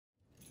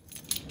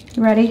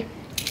You ready?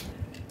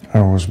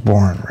 I was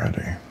born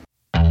ready.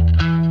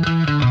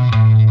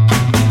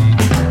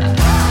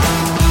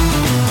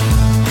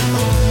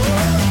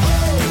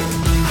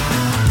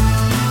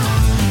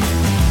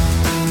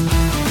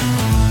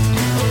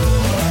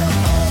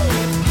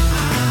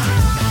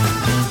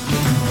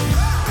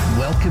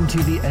 Welcome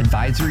to the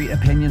Advisory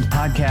Opinions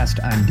Podcast.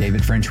 I'm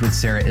David French with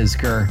Sarah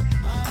Isker.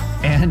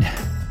 And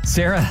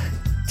Sarah,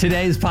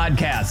 today's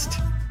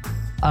podcast,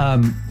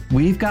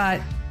 we've got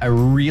a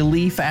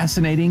really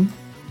fascinating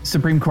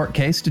Supreme Court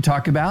case to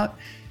talk about.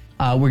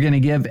 We're going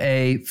to give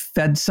a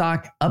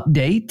FedSoc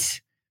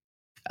update,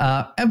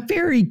 a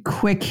very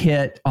quick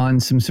hit on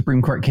some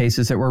Supreme Court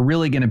cases that we're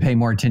really going to pay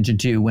more attention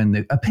to when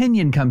the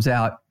opinion comes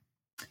out.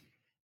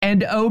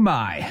 And oh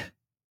my,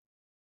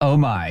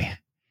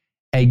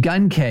 a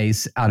gun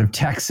case out of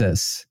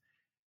Texas.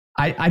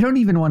 I don't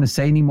even want to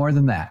say any more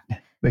than that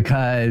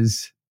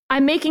because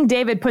I'm making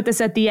David put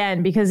this at the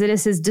end because it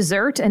is his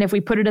dessert. And if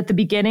we put it at the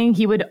beginning,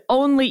 he would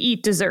only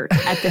eat dessert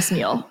at this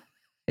meal.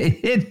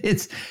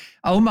 It's,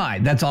 oh my,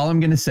 that's all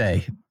I'm going to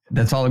say.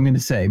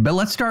 But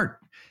let's start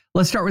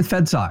with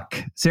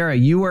FedSoc. Sarah,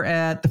 you were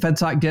at the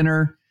FedSoc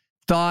dinner.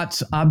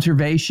 Thoughts,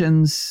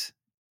 observations,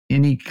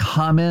 any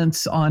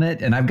comments on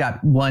it? And I've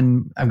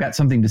got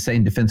something to say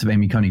in defense of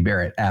Amy Coney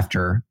Barrett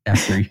after.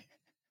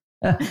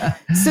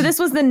 So this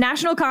was the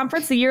national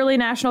conference, the yearly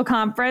national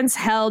conference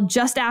held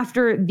just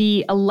after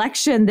the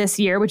election this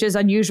year, which is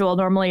unusual.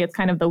 Normally it's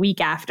kind of the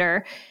week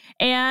after.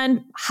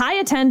 And high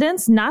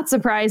attendance, not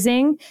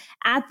surprising.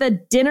 At the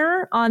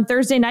dinner on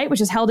Thursday night,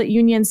 which is held at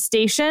Union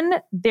Station,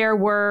 there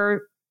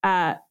were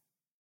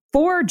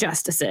 4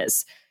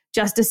 justices.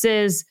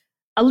 Justices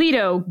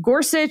Alito,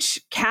 Gorsuch,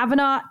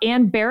 Kavanaugh,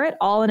 and Barrett,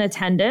 all in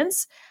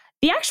attendance.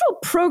 The actual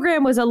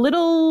program was a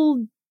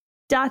little ...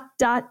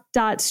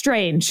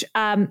 strange.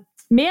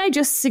 May I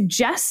just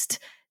suggest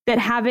that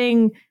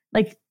having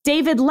like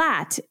David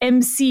Latt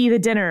MC the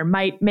dinner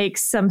might make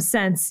some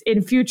sense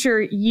in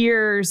future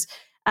years.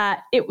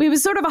 It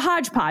was sort of a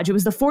hodgepodge. It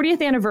was the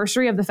 40th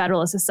anniversary of the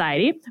Federalist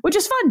Society, which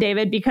is fun,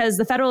 David, because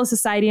the Federalist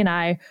Society and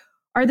I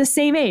are the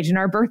same age and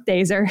our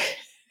birthdays are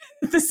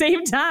at the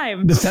same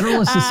time. The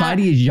Federalist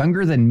Society is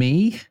younger than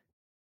me?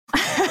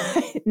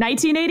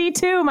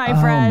 1982, my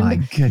friend. Oh my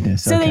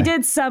goodness. So they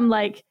did some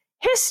like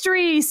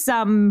history,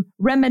 some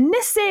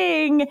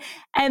reminiscing,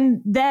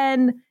 and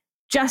then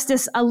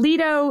Justice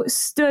Alito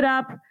stood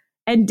up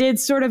and did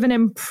sort of an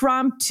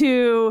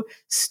impromptu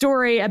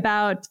story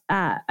about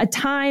a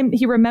time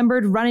he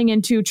remembered running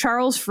into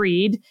Charles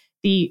Fried,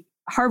 the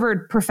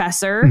Harvard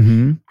professor,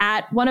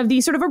 at one of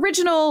the sort of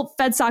original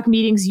FedSoc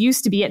meetings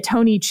used to be at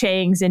Tony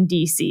Chang's in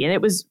DC.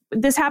 And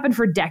this happened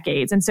for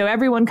decades. And so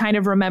everyone kind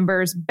of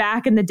remembers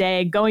back in the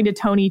day going to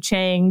Tony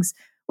Chang's,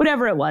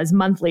 whatever it was,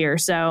 monthly or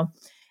so.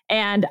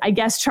 And I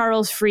guess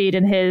Charles Fried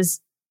and his,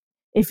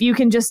 if you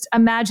can just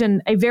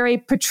imagine a very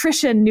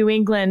patrician New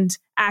England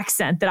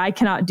accent that I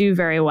cannot do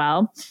very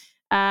well,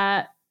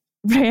 ran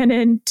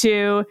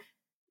into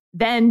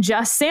then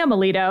just Sam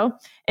Alito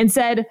and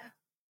said,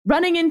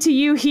 running into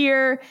you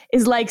here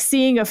is like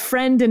seeing a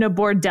friend in a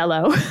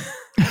bordello.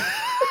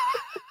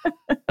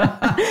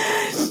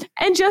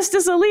 And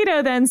Justice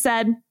Alito then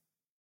said,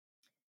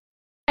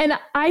 and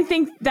I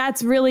think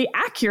that's really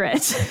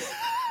accurate.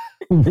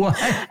 What?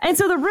 And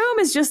so the room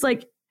is just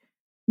like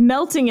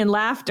melting in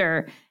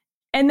laughter.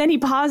 And then he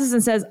pauses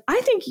and says,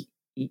 I think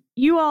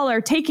you all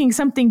are taking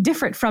something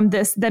different from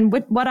this than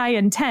what I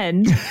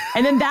intend.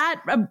 And then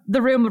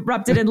the room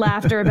erupted in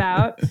laughter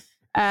about.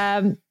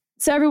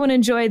 So everyone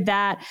enjoyed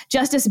that.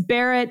 Justice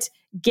Barrett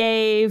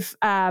gave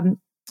a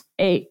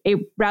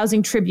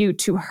rousing tribute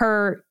to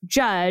her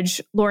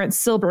judge, Lawrence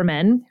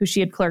Silberman, who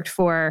she had clerked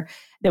for,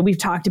 that we've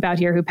talked about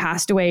here, who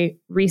passed away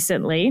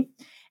recently.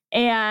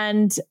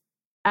 And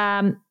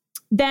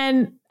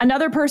then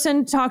another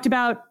person talked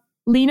about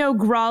Lino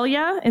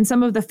Graglia and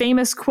some of the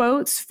famous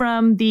quotes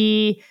from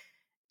the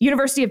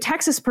University of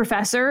Texas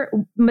professor.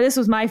 This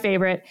was my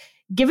favorite.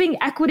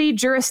 Giving equity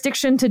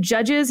jurisdiction to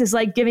judges is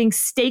like giving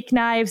steak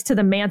knives to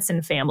the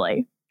Manson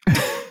family.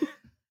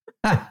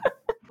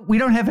 We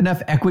don't have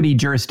enough equity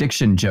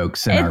jurisdiction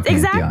jokes in our pantheon.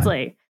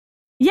 Exactly.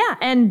 Yeah.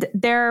 And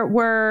there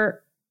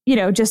were,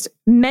 just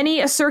many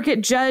a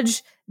circuit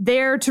judge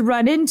there to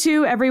run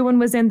into. Everyone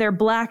was in their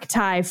black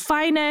tie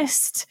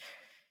finest.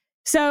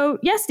 So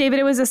yes, David,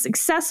 it was a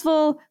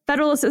successful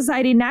Federalist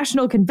Society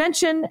National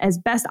Convention. As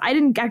best, I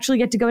didn't actually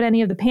get to go to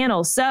any of the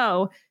panels.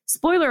 So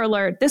spoiler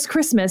alert, this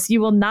Christmas, you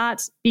will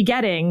not be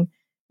getting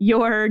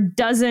your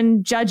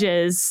dozen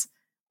judges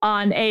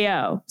on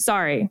AO.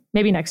 Sorry,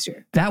 maybe next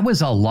year. That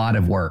was a lot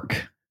of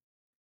work.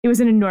 It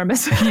was an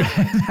enormous. Yeah,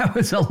 that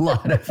was a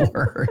lot of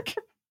work.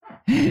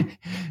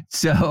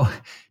 So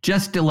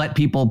just to let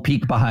people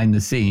peek behind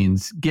the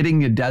scenes,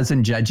 getting a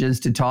dozen judges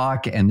to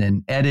talk and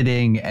then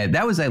editing,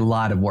 that was a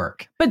lot of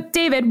work. But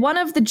David, one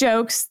of the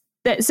jokes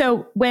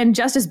so when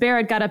Justice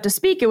Barrett got up to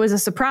speak, it was a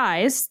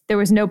surprise. There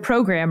was no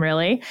program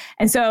really.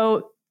 And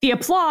so the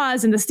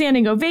applause and the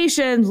standing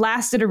ovation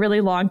lasted a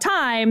really long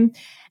time.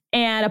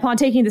 And upon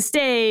taking the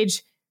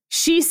stage,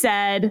 she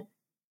said,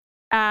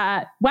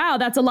 wow,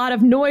 that's a lot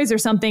of noise or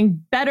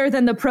something, better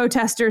than the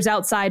protesters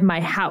outside my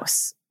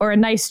house, or a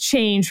nice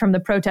change from the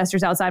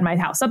protesters outside my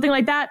house. Something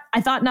like that.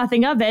 I thought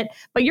nothing of it.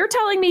 But you're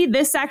telling me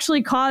this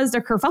actually caused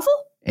a kerfuffle?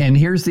 And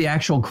here's the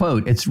actual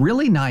quote. It's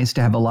really nice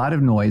to have a lot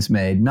of noise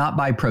made, not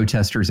by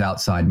protesters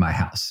outside my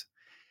house.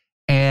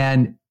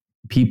 And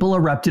people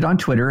erupted on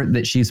Twitter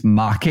that she's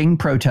mocking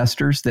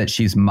protesters, that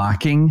she's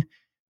mocking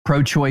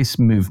pro-choice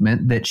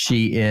movement, that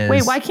she is...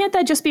 Wait, why can't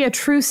that just be a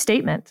true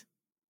statement?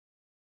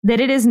 That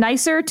it is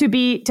nicer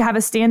to have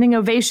a standing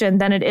ovation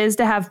than it is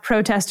to have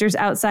protesters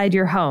outside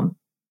your home?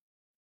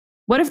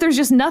 What if there's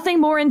just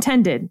nothing more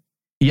intended?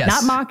 Yes.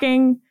 Not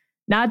mocking,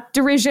 not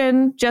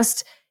derision,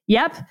 just,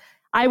 yep,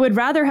 I would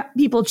rather have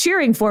people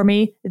cheering for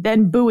me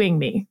than booing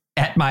me.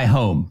 At my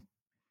home.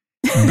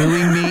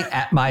 Booing me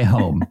at my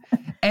home.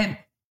 And,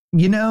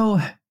 you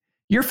know,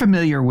 you're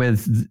familiar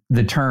with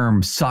the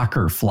term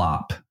soccer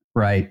flop,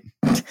 right?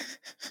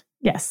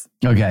 Yes.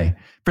 Okay.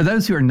 For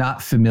those who are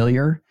not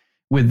familiar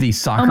with the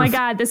soccer... Oh my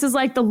God, this is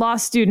like the law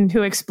student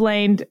who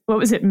explained, what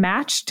was it,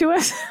 match to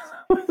us?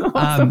 What's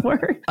the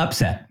word?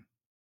 Upset.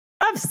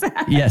 Upset.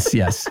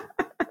 Yes.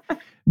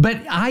 But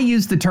I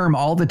use the term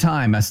all the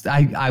time.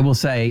 I will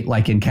say,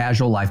 like in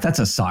casual life, that's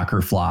a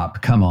soccer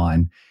flop. Come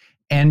on.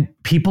 And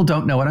people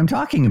don't know what I'm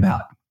talking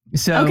about.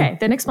 So okay,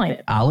 then explain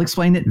it. I'll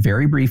explain it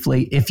very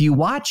briefly. If you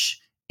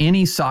watch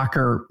any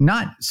soccer,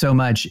 not so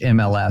much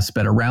MLS,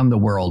 but around the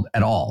world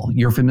at all,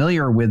 you're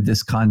familiar with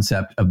this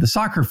concept of the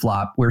soccer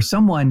flop, where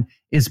someone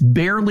is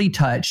barely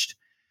touched,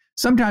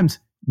 sometimes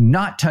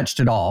not touched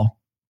at all,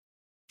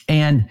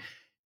 and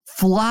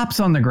flops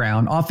on the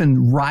ground,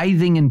 often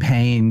writhing in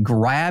pain,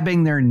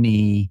 grabbing their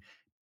knee,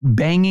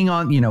 banging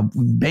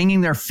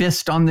their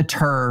fist on the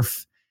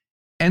turf.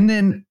 And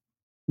then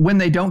when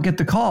they don't get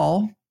the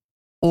call,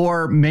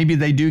 or maybe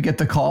they do get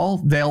the call,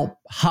 they'll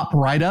hop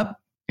right up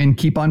and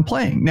keep on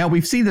playing. Now,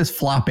 we see this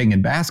flopping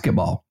in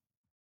basketball,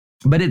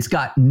 but it's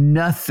got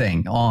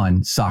nothing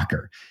on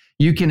soccer.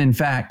 You can, in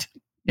fact,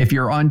 if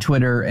you're on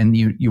Twitter and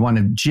you want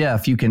to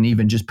GIF, you can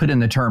even just put in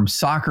the term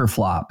soccer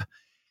flop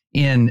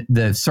in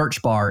the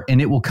search bar,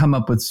 and it will come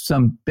up with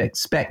some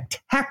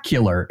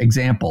spectacular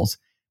examples.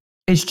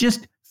 It's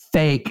just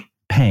fake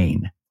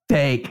pain,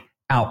 fake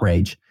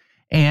outrage.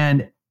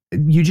 And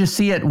you just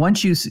see it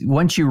once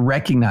you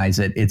recognize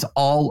it, it's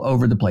all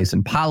over the place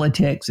in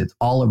politics. It's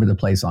all over the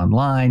place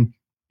online.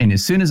 And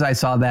as soon as I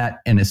saw that,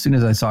 and as soon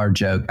as I saw her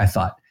joke, I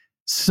thought,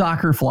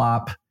 soccer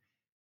flop,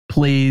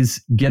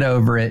 please get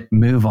over it,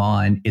 move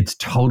on. It's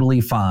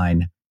totally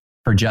fine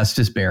for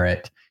Justice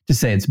Barrett to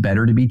say it's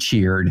better to be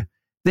cheered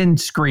than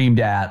screamed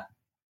at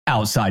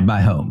outside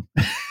my home.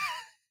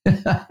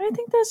 I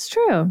think that's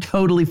true.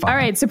 Totally fine. All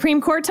right,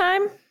 Supreme Court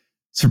time.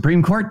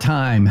 Supreme Court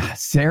time.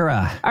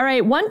 Sarah. All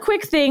right, one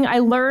quick thing I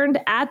learned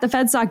at the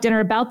FedSoc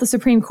dinner about the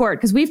Supreme Court,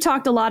 because we've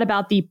talked a lot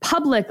about the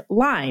public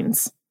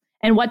lines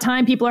and what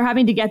time people are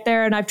having to get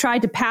there. And I've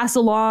tried to pass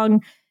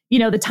along,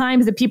 the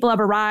times that people have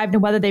arrived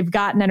and whether they've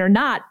gotten it or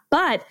not.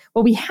 But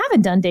what we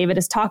haven't done, David,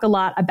 is talk a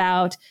lot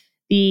about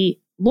the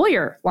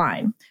lawyer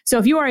line. So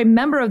if you are a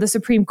member of the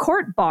Supreme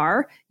Court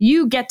bar,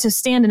 you get to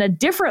stand in a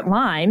different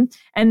line,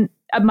 and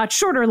a much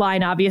shorter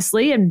line,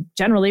 obviously. And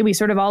generally, we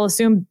sort of all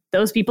assume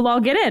those people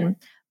all get in.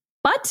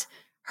 But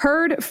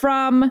heard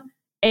from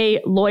a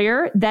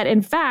lawyer that,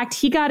 in fact,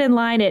 he got in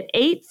line at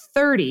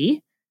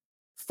 8:30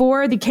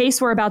 for the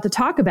case we're about to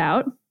talk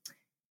about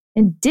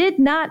and did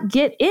not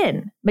get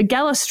in.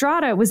 Miguel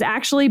Estrada was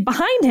actually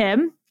behind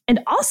him and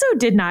also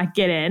did not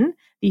get in.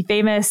 The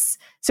famous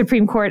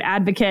Supreme Court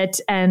advocate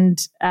and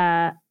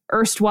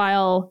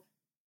erstwhile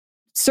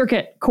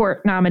circuit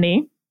court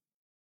nominee.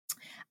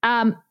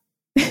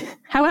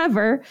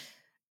 However,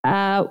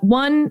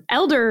 one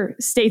elder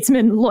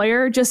statesman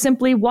lawyer just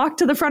simply walked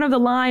to the front of the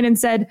line and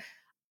said,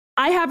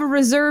 I have a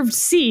reserved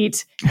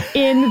seat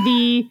in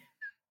the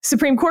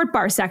Supreme Court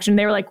bar section.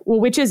 They were like, well,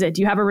 which is it?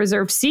 Do you have a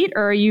reserved seat,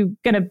 or are you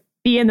going to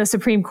be in the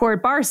Supreme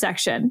Court bar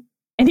section?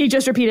 And he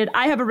just repeated,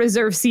 I have a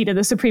reserved seat in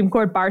the Supreme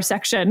Court bar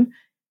section.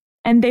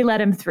 And they let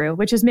him through,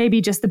 which is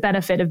maybe just the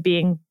benefit of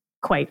being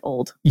quite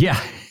old.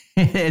 Yeah.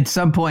 At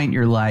some point,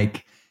 you're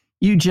like,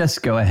 you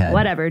just go ahead.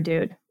 Whatever,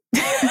 dude.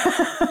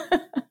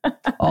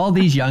 All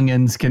these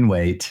youngins can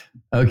wait.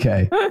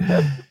 Okay.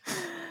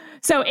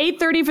 So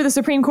 8:30 for the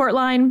Supreme Court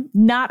line,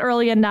 not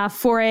early enough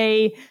for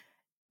a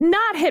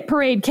not hit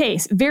parade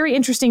case. Very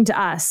interesting to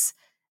us,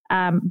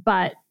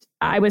 but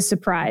I was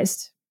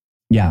surprised.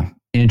 Yeah,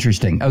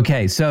 interesting.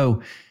 Okay,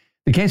 so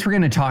the case we're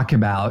going to talk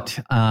about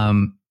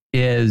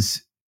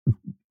is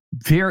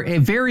very,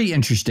 very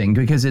interesting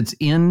because it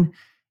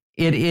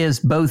is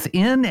both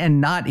in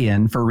and not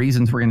in for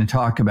reasons we're going to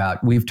talk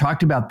about. We've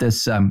talked about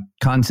this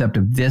concept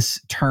of this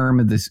term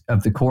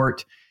of the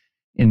court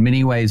in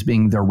many ways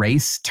being the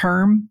race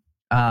term.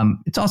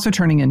 It's also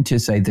turning into,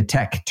 say, the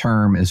tech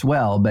term as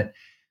well, but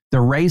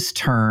the race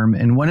term.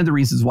 And one of the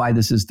reasons why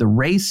this is the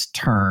race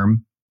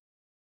term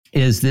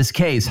is this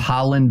case,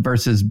 Holland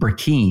versus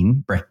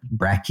Brackeen,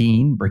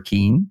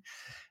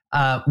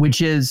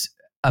 which is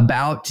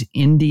about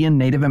Indian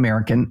Native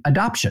American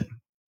adoption.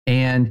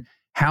 And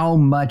how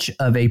much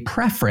of a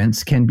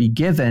preference can be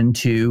given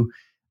to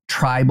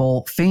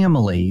tribal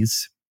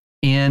families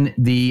in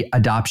the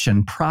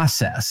adoption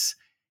process.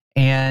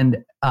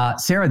 And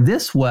Sarah,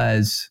 this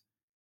was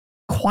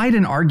quite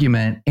an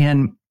argument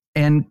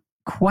and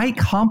quite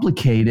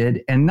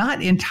complicated and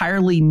not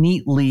entirely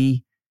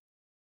neatly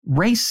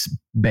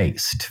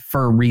race-based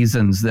for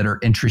reasons that are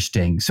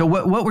interesting. So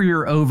what were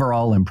your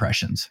overall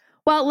impressions?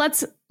 Well,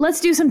 let's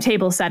do some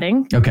table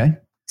setting. Okay.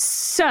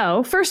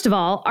 So, first of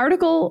all,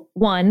 Article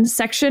 1,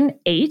 Section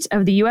 8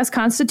 of the U.S.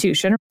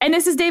 Constitution, and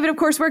this is, David, of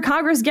course, where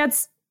Congress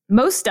gets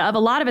a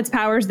lot of its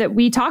powers that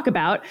we talk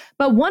about,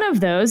 but one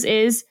of those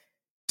is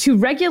to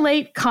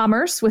regulate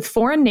commerce with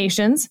foreign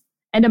nations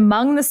and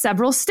among the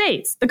several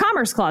states. The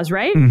Commerce Clause,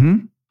 right?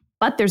 Mm-hmm.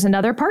 But there's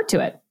another part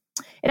to it.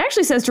 It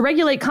actually says to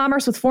regulate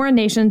commerce with foreign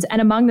nations and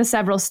among the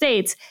several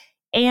states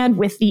and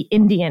with the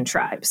Indian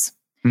tribes.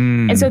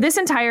 And so this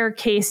entire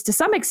case, to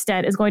some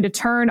extent, is going to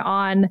turn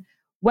on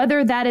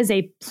whether that is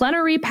a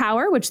plenary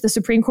power, which the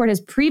Supreme Court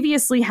has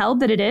previously held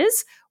that it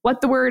is,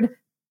 what the word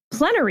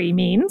plenary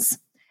means,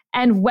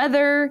 and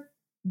whether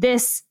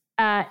this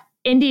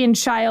Indian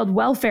Child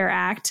Welfare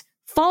Act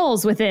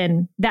falls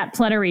within that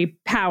plenary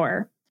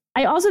power.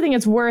 I also think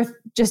it's worth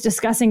just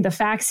discussing the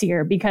facts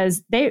here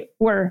because they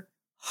were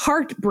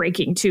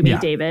heartbreaking to me,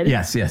 David.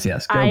 Yes.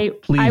 I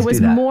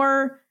was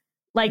more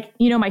like,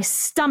 my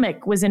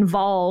stomach was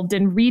involved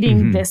in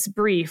reading this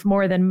brief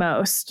more than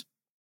most.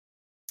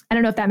 I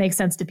don't know if that makes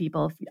sense to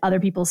people. If other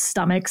people's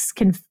stomachs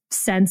can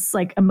sense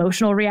like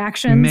emotional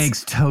reactions.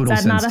 Makes total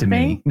sense to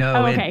me.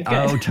 No, okay,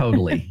 good.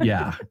 Totally.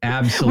 Yeah,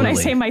 absolutely. When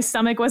I say my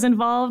stomach was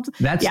involved.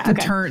 That's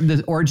term,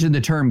 the origin of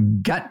the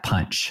term gut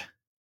punch.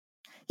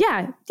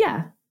 Yeah.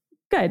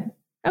 Good.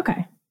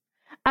 Okay.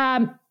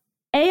 ALM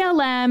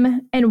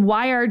and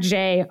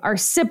YRJ are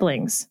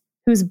siblings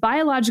whose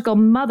biological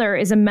mother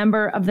is a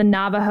member of the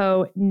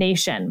Navajo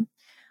Nation.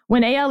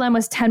 When ALM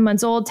was 10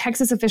 months old,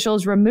 Texas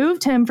officials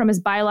removed him from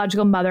his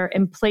biological mother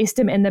and placed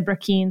him in the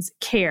Brackeen's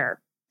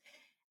care.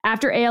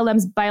 After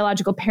ALM's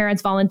biological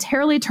parents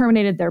voluntarily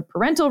terminated their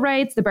parental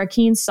rights, the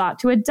Brackeens sought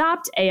to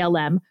adopt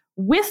ALM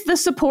with the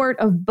support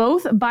of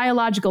both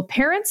biological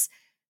parents,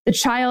 the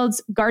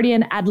child's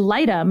guardian ad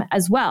litem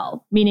as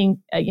well,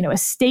 meaning a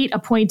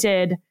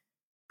state-appointed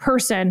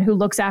person who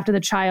looks after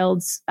the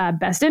child's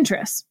best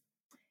interests.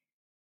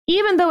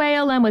 Even though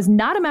ALM was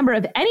not a member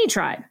of any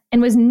tribe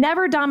and was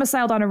never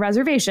domiciled on a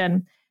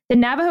reservation, the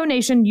Navajo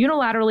Nation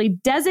unilaterally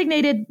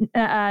designated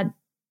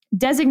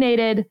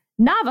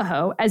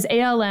Navajo as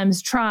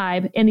ALM's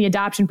tribe in the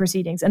adoption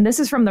proceedings. And this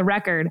is from the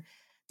record.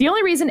 The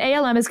only reason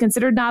ALM is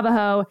considered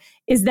Navajo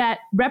is that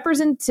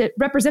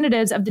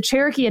representatives of the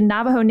Cherokee and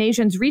Navajo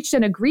nations reached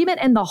an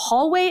agreement in the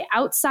hallway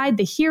outside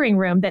the hearing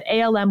room that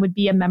ALM would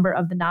be a member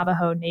of the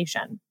Navajo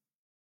Nation.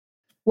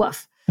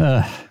 Woof.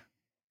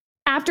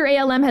 After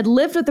ALM had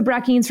lived with the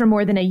Brackeens for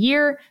more than a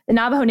year, the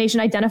Navajo Nation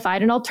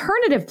identified an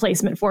alternative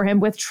placement for him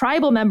with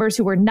tribal members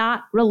who were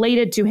not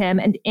related to him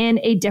and in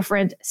a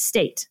different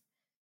state.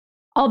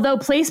 Although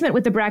placement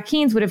with the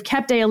Brackeens would have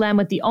kept ALM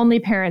with the only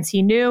parents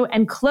he knew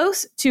and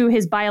close to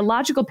his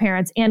biological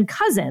parents and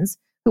cousins,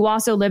 who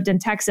also lived in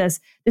Texas,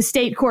 the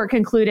state court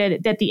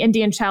concluded that the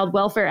Indian Child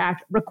Welfare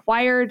Act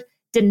required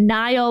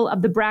denial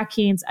of the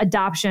Brackeens'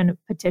 adoption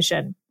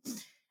petition.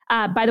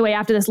 By the way,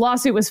 after this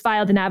lawsuit was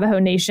filed, the Navajo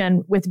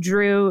Nation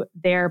withdrew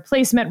their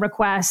placement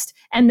request,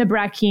 and the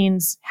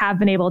Brackeens have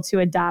been able to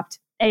adopt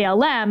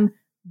ALM.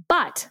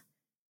 But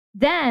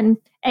then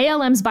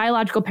ALM's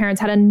biological parents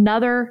had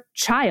another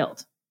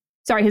child.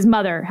 Sorry, his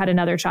mother had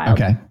another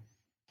child. Okay.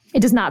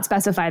 It does not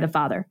specify the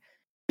father.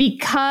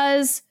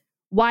 Because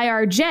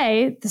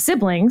YRJ, the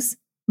siblings'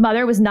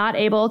 mother, was not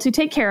able to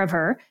take care of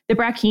her, the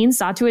Brackeens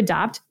sought to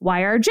adopt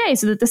YRJ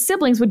so that the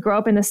siblings would grow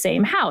up in the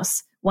same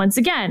house. Once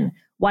again,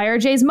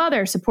 YRJ's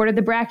mother supported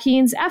the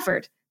Brackeens'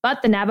 effort,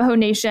 but the Navajo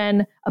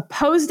Nation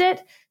opposed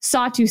it,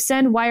 sought to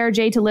send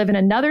YRJ to live in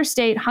another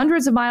state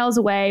hundreds of miles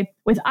away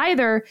with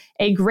either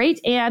a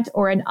great aunt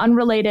or an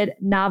unrelated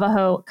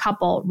Navajo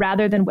couple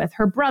rather than with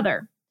her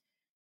brother.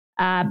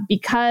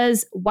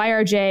 Because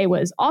YRJ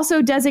was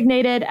also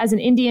designated as an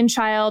Indian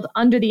child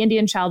under the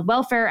Indian Child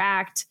Welfare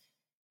Act,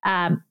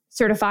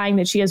 certifying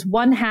that she has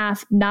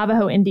 1/2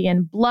 Navajo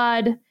Indian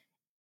blood,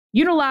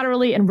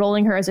 unilaterally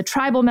enrolling her as a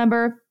tribal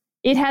member.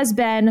 It has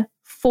been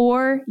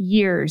 4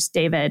 years,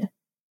 David,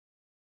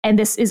 and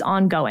this is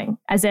ongoing,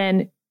 as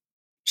in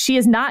she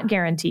is not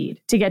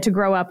guaranteed to get to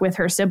grow up with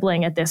her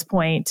sibling at this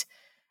point,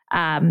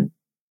 even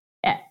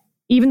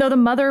though the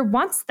mother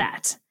wants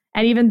that,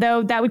 and even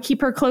though that would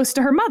keep her close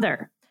to her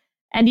mother,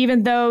 and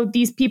even though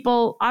these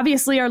people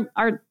obviously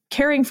are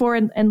caring for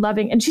and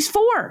loving, and she's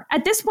 4.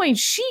 At this point,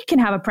 she can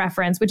have a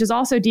preference, which is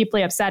also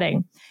deeply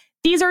upsetting.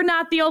 These are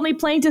not the only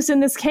plaintiffs in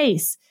this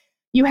case.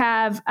 You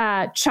have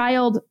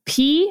Child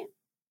P,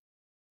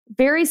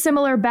 very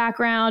similar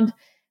background.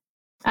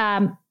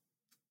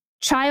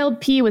 Child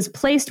P was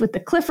placed with the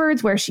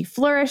Cliffords, where she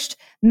flourished.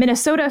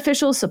 Minnesota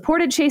officials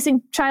supported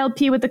chasing Child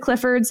P with the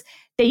Cliffords.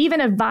 They even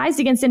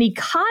advised against any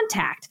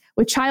contact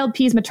with Child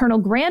P's maternal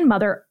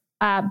grandmother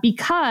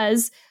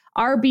because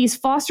RB's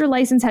foster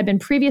license had been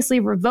previously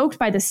revoked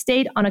by the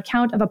state on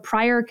account of a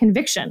prior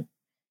conviction.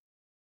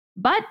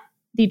 But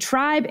the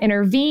tribe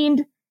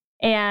intervened,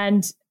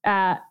 and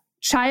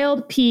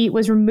child P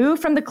was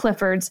removed from the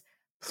Cliffords,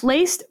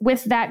 placed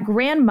with that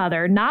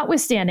grandmother,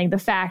 notwithstanding the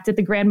fact that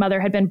the grandmother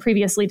had been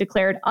previously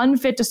declared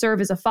unfit to serve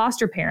as a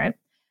foster parent.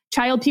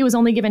 Child P was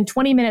only given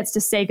 20 minutes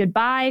to say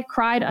goodbye,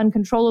 cried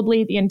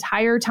uncontrollably the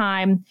entire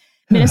time.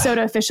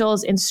 Minnesota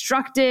officials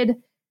instructed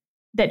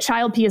that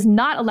Child P is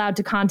not allowed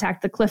to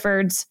contact the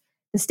Cliffords.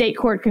 The state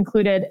court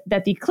concluded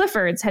that the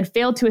Cliffords had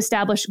failed to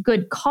establish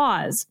good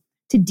cause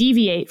to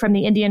deviate from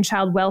the Indian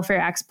Child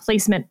Welfare Act's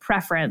placement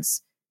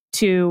preference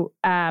to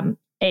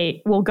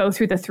we'll go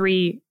through the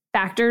three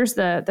factors,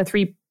 the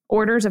three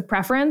orders of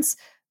preference.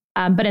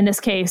 But in this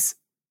case,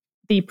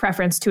 the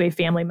preference to a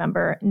family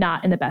member,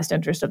 not in the best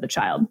interest of the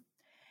child.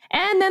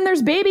 And then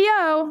there's Baby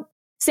O.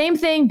 Same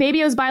thing.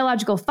 Baby O's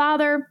biological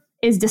father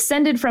is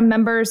descended from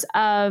members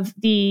of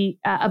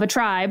a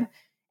tribe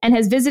and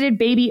has visited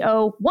Baby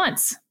O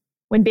once.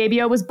 When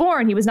Baby O was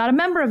born, he was not a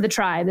member of the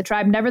tribe. The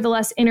tribe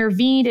nevertheless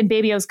intervened in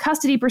Baby O's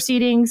custody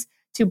proceedings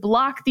to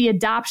block the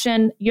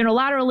adoption,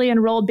 unilaterally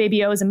enrolled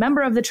Baby O as a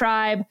member of the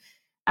tribe.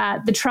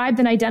 The tribe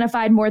then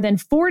identified more than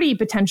 40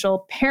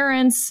 potential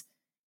parents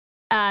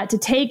to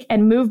take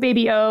and move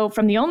Baby O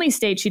from the only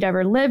state she'd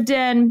ever lived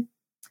in.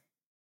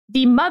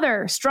 The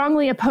mother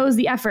strongly opposed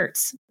the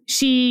efforts.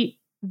 She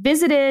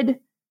visited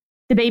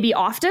the baby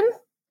often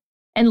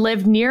and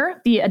lived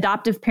near the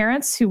adoptive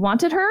parents who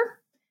wanted her.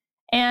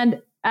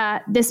 And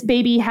this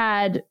baby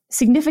had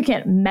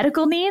significant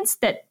medical needs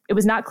that it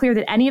was not clear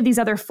that any of these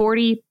other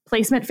 40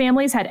 placement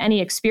families had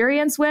any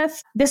experience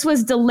with. This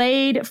was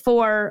delayed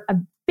for a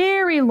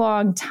very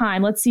long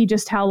time. Let's see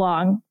just how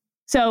long.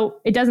 So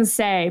it doesn't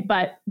say,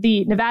 but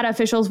the Nevada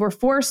officials were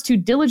forced to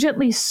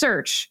diligently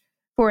search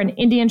for an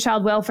Indian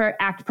Child Welfare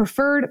Act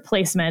preferred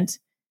placement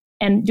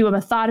and do a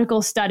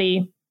methodical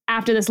study.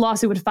 After this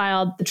lawsuit was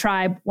filed, the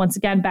tribe once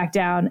again backed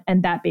down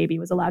and that baby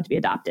was allowed to be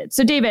adopted.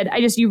 So David,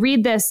 you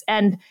read this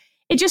and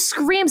it just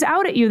screams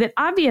out at you that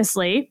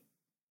obviously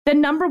the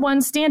number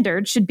one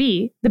standard should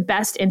be the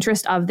best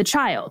interest of the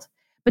child.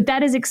 But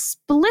that is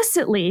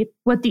explicitly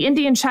what the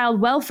Indian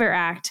Child Welfare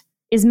Act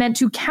is meant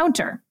to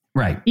counter.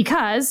 Right.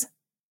 Because,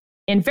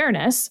 in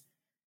fairness,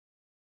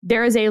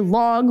 there is a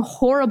long,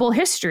 horrible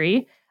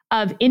history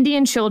of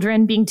Indian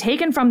children being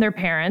taken from their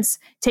parents,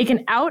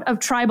 taken out of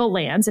tribal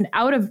lands and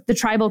out of the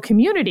tribal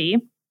community,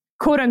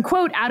 quote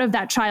unquote, out of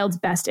that child's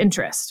best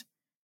interest.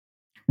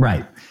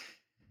 Right.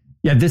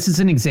 Yeah, this is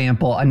an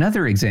example,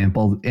 another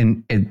example,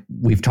 and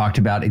we've talked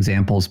about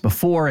examples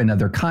before in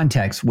other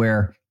contexts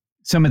where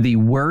some of the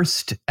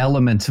worst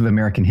elements of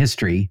American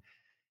history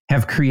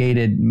have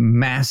created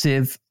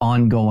massive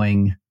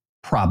ongoing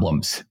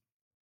problems.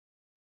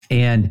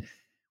 And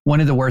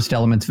one of the worst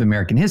elements of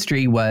American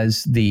history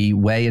was the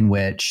way in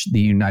which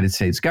the United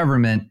States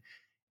government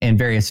and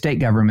various state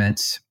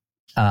governments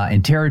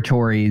and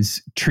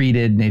territories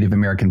treated Native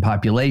American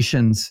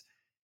populations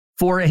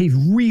for a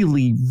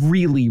really,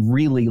 really,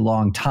 really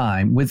long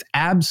time with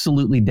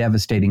absolutely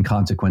devastating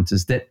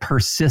consequences that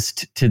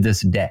persist to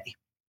this day.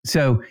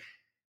 So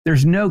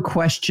there's no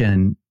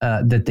question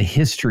that the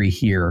history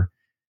here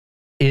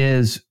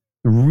is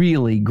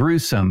really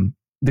gruesome.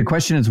 The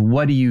question is,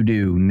 what do you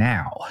do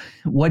now?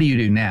 What do you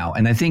do now?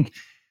 And I think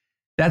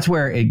that's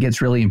where it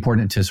gets really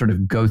important to sort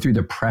of go through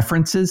the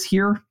preferences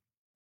here,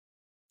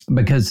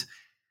 because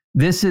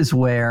this is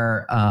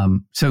where,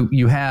 so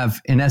you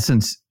have, in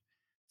essence,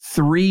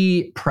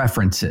 three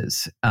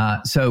preferences.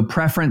 So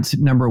preference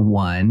number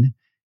one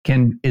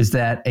is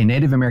that a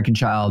Native American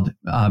child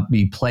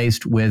be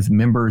placed with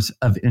members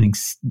of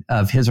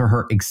his or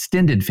her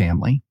extended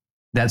family.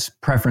 That's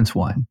preference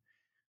one.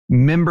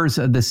 Members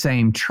of the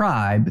same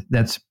tribe,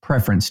 that's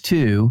preference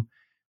two,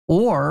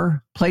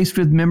 or placed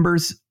with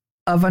members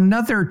of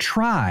another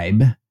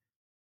tribe,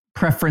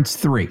 preference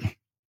three.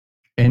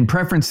 And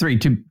preference three,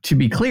 to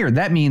be clear,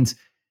 that means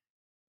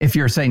if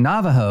you're, say,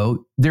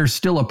 Navajo, there's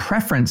still a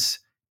preference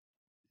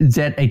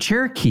that a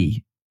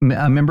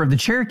member of the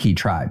Cherokee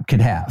tribe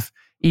could have,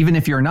 even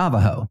if you're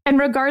Navajo. And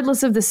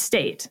regardless of the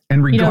state.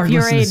 And regardless if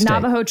you're of the a state.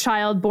 Navajo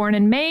child born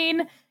in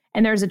Maine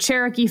and there's a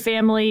Cherokee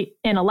family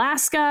in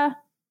Alaska,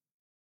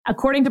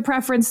 according to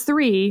preference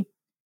three,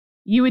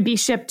 you would be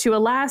shipped to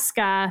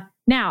Alaska.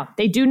 Now,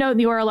 they do note in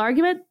the oral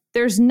argument,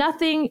 there's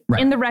nothing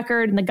in the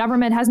record, and the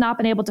government has not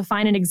been able to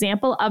find an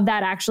example of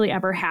that actually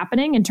ever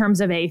happening in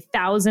terms of a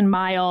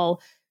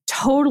 1,000-mile,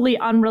 totally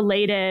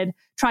unrelated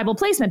tribal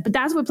placement. But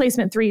that's what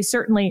preference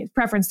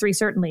three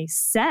certainly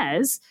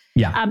says.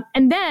 Yeah.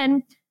 And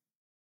then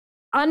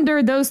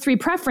under those three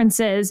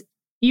preferences,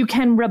 you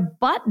can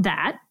rebut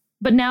that.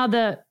 But now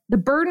the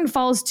burden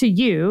falls to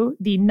you,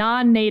 the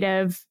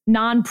non-native,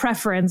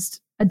 non-preferenced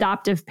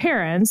adoptive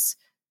parents,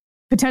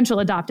 potential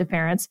adoptive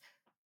parents,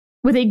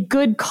 with a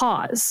good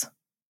cause.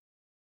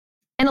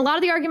 And a lot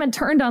of the argument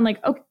turned on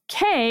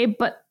okay,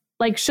 but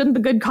shouldn't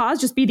the good cause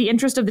just be the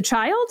interest of the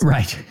child?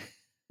 Right.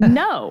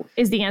 No,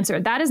 is the answer.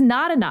 That is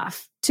not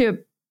enough to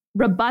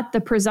rebut the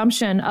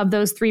presumption of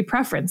those three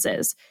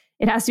preferences.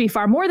 It has to be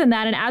far more than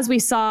that. And as we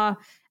saw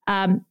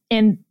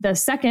in the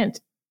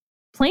second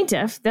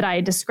plaintiff that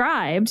I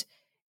described,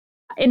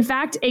 in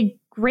fact, a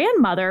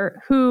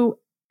grandmother who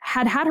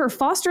had her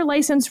foster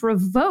license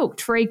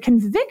revoked for a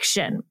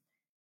conviction,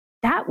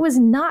 that was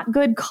not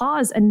good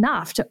cause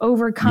enough to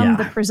overcome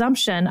the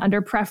presumption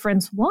under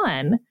preference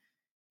 1.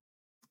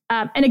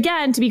 And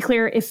again, to be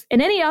clear, if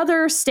in any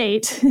other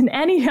state, in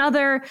any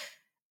other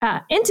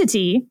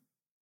entity,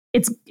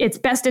 it's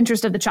best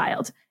interest of the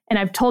child. And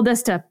I've told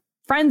this to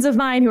friends of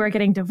mine who are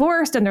getting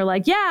divorced, and they're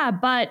like, yeah,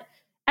 but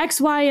X,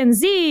 Y, and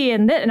Z,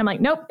 and I'm like,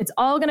 nope, it's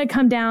all going to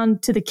come down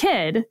to the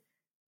kid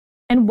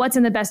and what's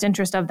in the best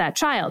interest of that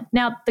child.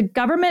 Now, the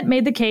government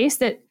made the case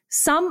that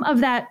some of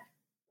that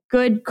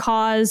good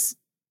cause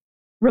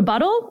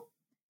rebuttal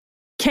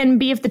can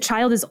be if the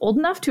child is old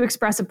enough to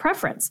express a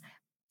preference.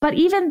 But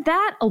even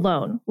that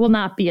alone will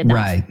not be enough.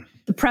 Right.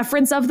 The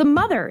preference of the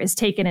mother is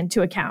taken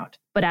into account.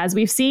 But as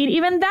we've seen,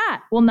 even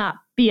that will not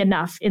be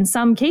enough in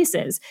some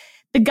cases.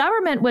 The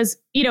government was,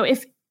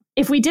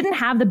 if we didn't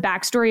have the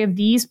backstory of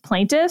these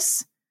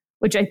plaintiffs,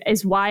 which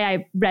is why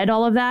I read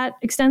all of that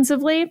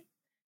extensively,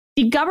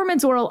 the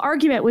government's oral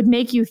argument would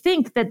make you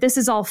think that this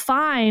is all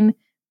fine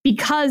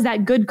because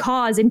that good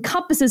cause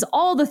encompasses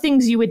all the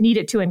things you would need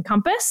it to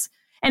encompass.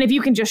 And if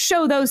you can just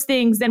show those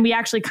things, then we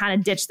actually kind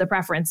of ditch the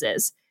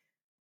preferences.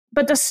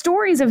 But the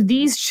stories of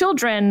these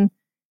children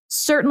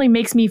certainly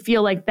makes me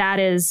feel like that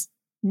is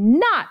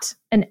not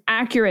an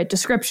accurate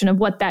description of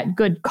what that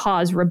good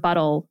cause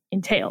rebuttal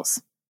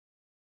entails.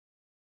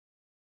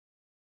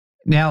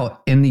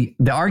 Now, in the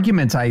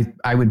arguments I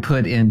would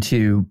put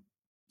into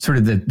sort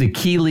of the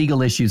key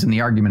legal issues in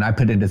the argument, I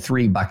put into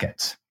 3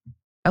 buckets.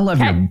 I love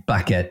your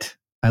bucket.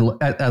 I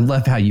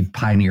love how you've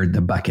pioneered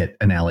the bucket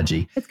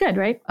analogy. It's good,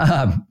 right?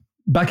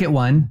 Bucket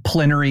 1,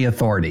 plenary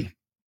authority.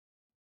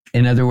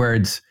 In other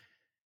words,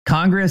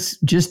 Congress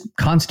just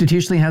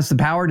constitutionally has the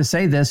power to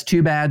say this,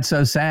 too bad,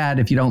 so sad.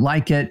 If you don't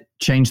like it,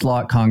 change law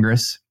at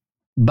Congress.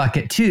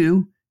 Bucket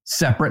 2,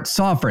 separate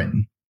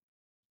sovereign.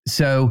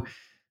 So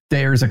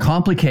there's a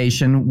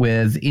complication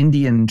with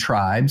Indian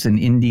tribes and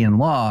Indian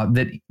law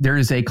that there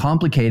is a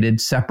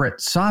complicated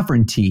separate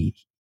sovereignty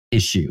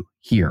issue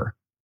here,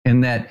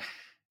 in that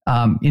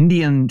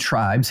Indian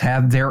tribes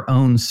have their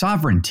own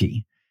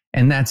sovereignty.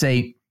 And that's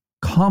a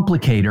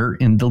complicator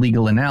in the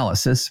legal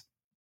analysis.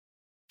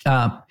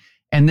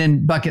 And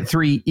then bucket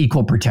 3,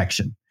 equal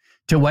protection.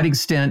 To what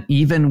extent,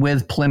 even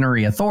with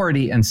plenary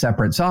authority and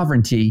separate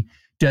sovereignty,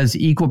 does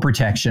equal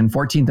protection,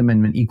 14th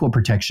Amendment equal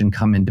protection,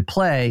 come into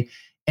play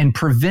and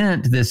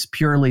prevent this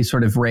purely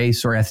sort of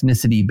race or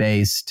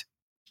ethnicity-based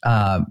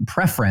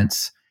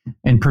preference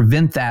and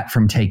prevent that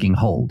from taking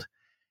hold?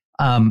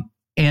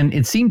 And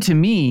it seemed to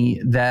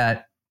me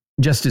that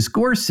Justice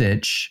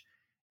Gorsuch,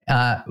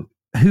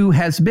 who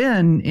has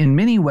been in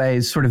many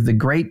ways sort of the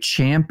great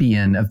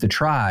champion of the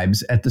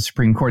tribes at the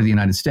Supreme Court of the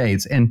United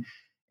States, and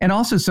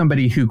also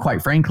somebody who,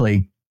 quite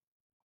frankly,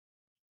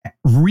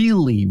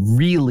 really,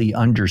 really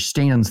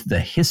understands the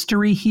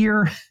history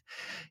here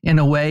in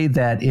a way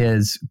that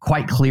is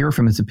quite clear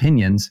from his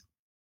opinions.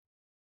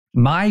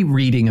 My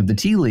reading of the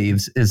tea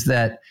leaves is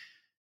that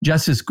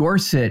Justice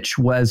Gorsuch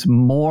was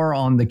more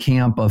on the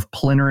camp of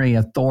plenary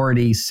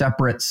authority,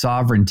 separate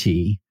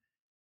sovereignty,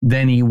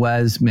 than he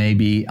was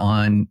maybe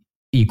on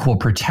equal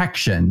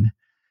protection.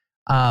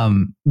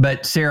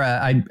 But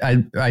Sarah,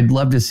 I'd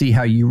love to see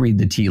how you read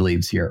the tea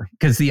leaves here,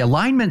 because the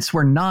alignments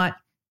were not.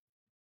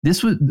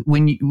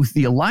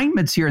 The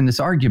alignments here in this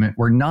argument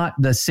were not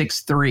the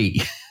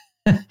 6-3.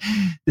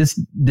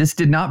 This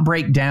did not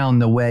break down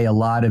the way a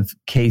lot of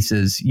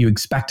cases you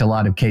expect a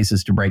lot of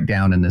cases to break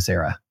down in this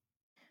era.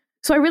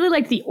 So I really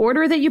like the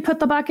order that you put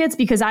the buckets,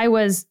 because I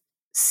was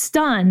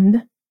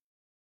stunned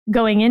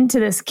going into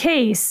this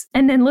case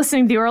and then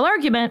listening to the oral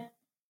argument,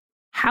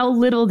 how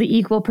little the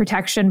equal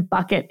protection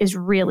bucket is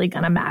really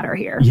going to matter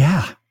here.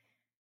 Yeah.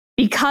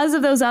 Because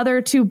of those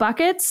other 2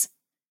 buckets,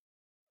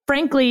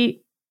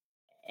 frankly,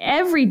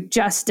 every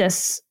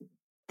justice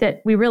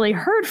that we really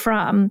heard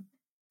from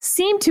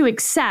seemed to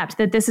accept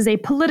that this is a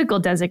political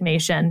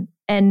designation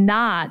and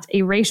not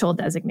a racial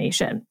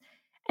designation.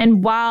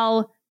 And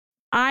while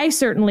I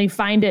certainly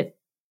find it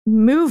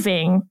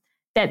moving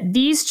that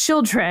these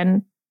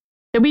children,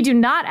 that we do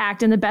not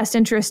act in the best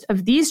interest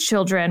of these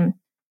children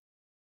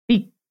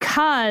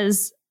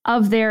because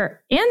of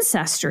their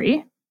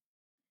ancestry,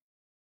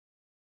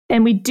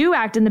 and we do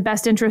act in the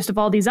best interest of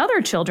all these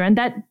other children,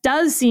 that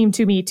does seem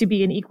to me to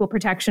be an equal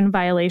protection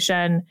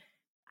violation.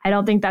 I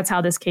don't think that's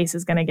how this case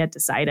is going to get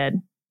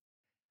decided.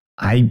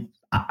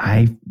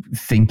 I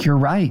think you're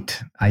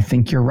right. I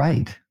think you're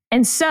right.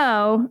 And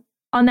so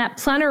on that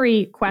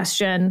plenary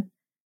question,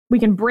 we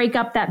can break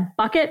up that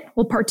bucket.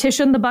 We'll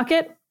partition the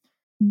bucket.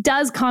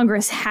 Does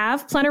Congress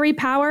have plenary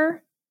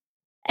power?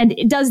 And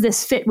does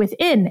this fit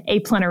within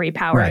a plenary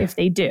power if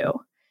they do?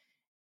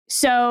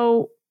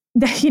 So,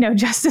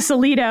 Justice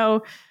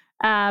Alito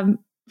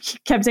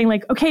kept saying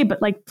like, okay,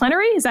 but like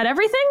plenary, is that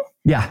everything?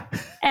 Yeah.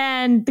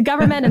 And the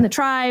government and the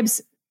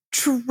tribes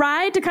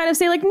tried to kind of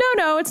say like,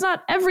 no, it's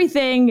not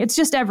everything. It's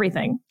just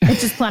everything. It's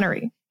just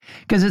plenary.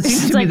 Because it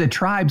seems to me the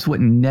tribes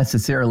wouldn't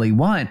necessarily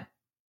want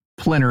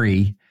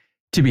plenary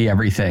to be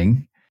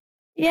everything.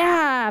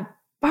 Yeah,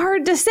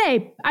 hard to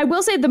say. I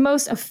will say the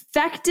most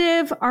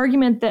effective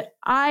argument that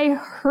I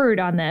heard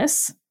on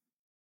this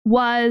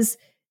was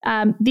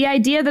the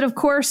idea that, of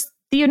course,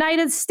 the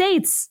United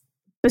States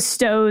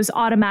bestows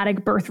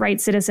automatic birthright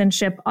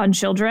citizenship on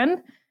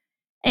children.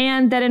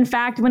 And that, in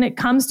fact, when it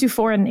comes to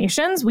foreign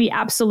nations, we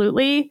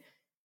absolutely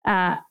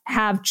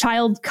have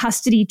child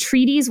custody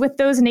treaties with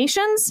those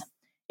nations.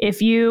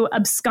 If you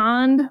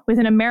abscond with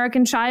an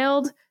American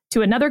child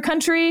to another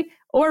country,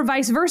 or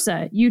vice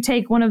versa, you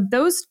take one of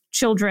those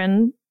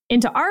children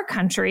into our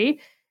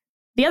country,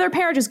 the other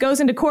parent just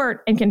goes into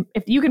court and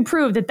if you can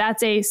prove that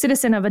that's a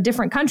citizen of a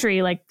different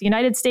country, like the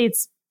United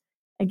States,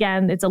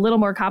 again, it's a little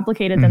more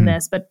complicated than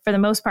this, but for the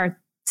most part,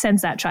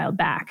 sends that child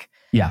back.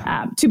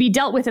 To be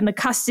dealt with in the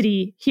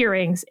custody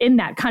hearings in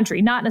that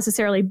country, not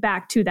necessarily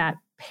back to that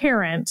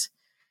parent.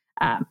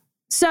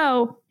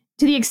 So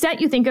to the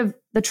extent you think of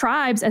the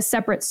tribes as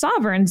separate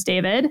sovereigns,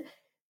 David,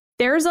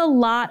 there's a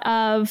lot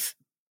of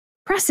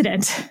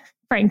precedent,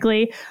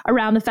 frankly,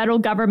 around the federal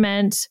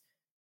government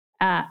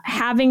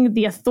having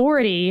the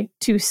authority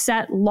to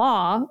set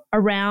law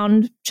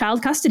around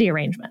child custody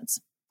arrangements.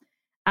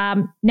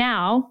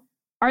 Now,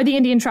 are the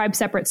Indian tribes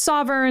separate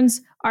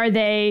sovereigns?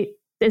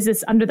 Is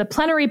this under the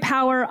plenary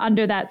power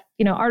under that,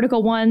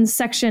 Article 1,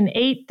 Section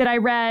 8 that I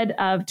read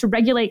to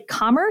regulate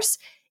commerce?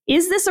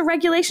 Is this a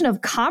regulation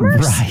of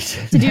commerce?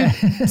 Right. To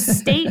do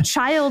state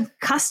child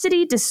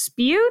custody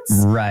disputes?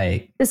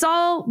 Right. This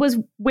all was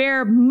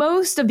where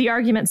most of the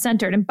argument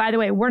centered. And by the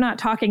way, we're not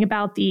talking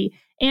about the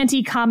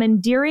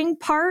anti-commandeering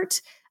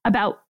part,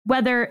 about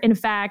whether, in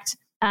fact,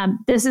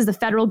 this is the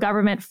federal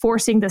government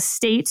forcing the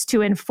states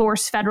to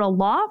enforce federal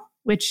law,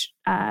 which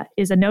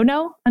is a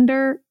no-no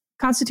under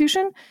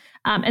Constitution.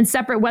 And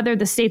separate whether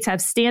the states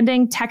have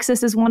standing.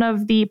 Texas is one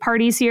of the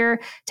parties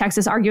here.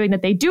 Texas arguing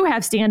that they do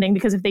have standing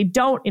because if they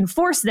don't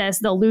enforce this,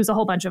 they'll lose a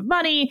whole bunch of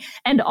money.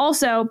 And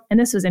also, and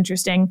this was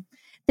interesting,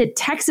 that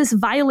Texas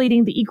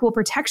violating the Equal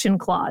Protection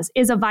Clause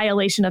is a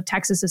violation of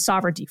Texas's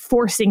sovereignty,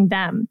 forcing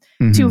them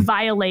to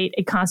violate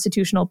a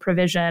constitutional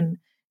provision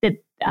that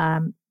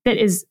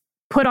is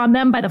put on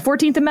them by the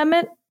 14th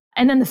Amendment,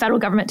 and then the federal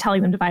government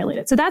telling them to violate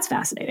it. So that's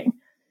fascinating.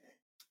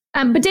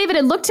 But David,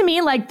 it looked to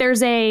me like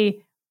there's a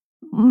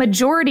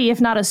majority, if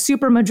not a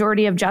super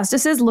majority of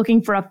justices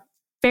looking for a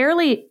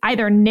fairly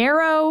either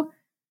narrow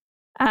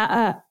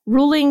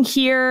ruling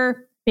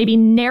here, maybe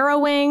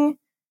narrowing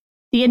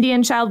the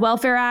Indian Child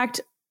Welfare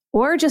Act,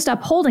 or just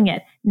upholding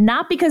it,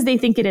 not because they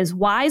think it is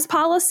wise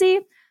policy,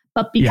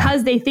 but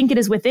because they think it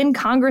is within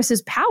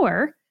Congress's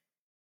power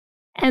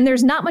and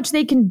there's not much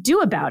they can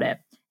do about it.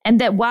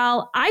 And that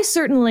while I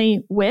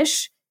certainly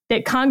wish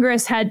that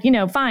Congress had,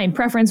 fine,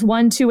 preference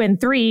 1, 2, and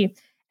 3,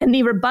 and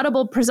the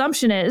rebuttable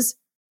presumption is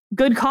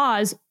good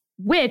cause,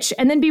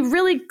 and then be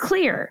really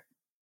clear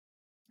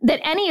that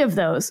any of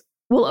those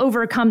will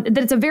overcome, that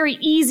it's a very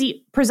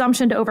easy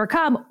presumption to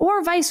overcome,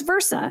 or vice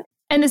versa.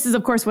 And this is,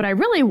 of course, what I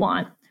really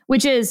want,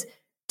 which is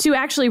to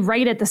actually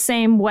write it the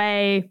same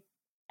way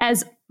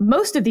as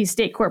most of these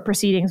state court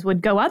proceedings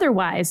would go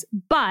otherwise,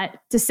 but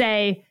to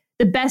say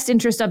the best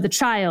interest of the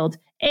child.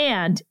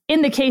 And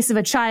in the case of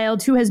a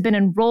child who has been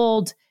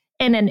enrolled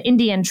in an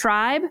Indian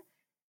tribe,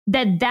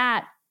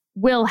 that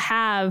will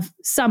have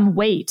some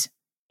weight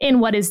in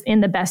what is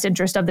in the best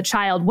interest of the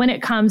child when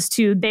it comes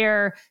to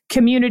their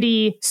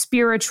community,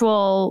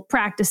 spiritual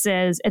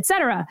practices,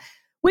 etc.,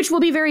 which will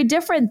be very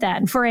different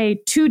than for a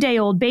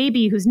 2-day-old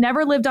baby who's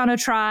never lived on a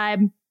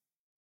tribe,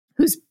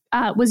 who's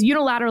was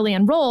unilaterally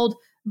enrolled,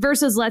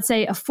 versus, let's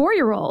say, a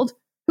 4-year-old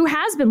who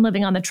has been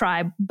living on the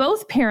tribe.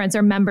 Both parents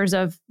are members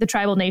of the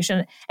tribal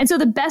nation. And so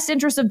the best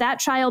interest of that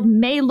child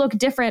may look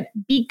different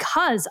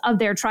because of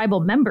their tribal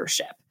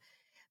membership.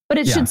 But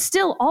it should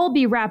still all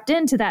be wrapped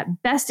into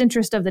that best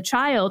interest of the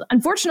child.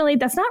 Unfortunately,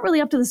 that's not really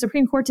up to the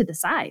Supreme Court to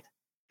decide.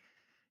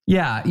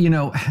 Yeah,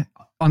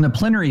 on the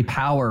plenary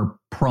power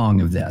prong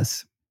of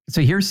this.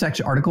 So here's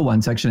Article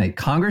 1, Section 8.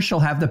 Congress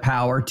shall have the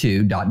power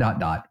to ...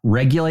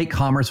 regulate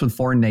commerce with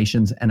foreign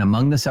nations and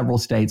among the several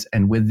states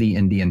and with the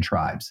Indian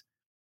tribes.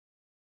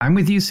 I'm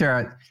with you,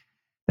 Sarah.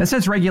 That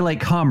says regulate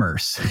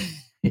commerce.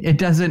 It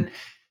doesn't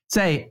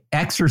say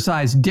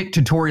exercise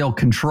dictatorial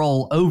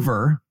control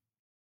over.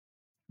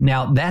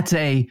 Now, that's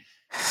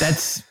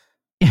but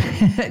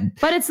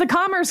it's the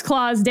Commerce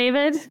Clause,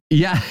 David.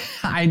 Yeah,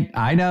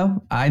 I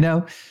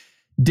know.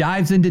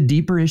 Dives into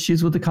deeper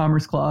issues with the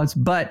Commerce Clause,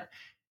 but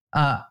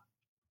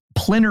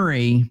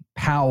plenary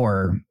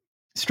power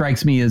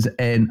strikes me as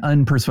an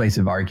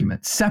unpersuasive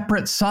argument.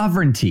 Separate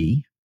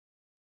sovereignty,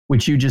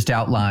 which you just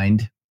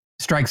outlined,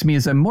 strikes me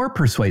as a more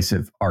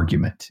persuasive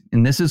argument.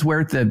 And this is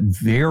where the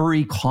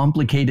very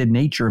complicated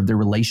nature of the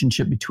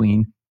relationship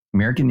between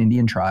American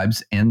Indian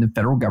tribes and the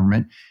federal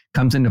government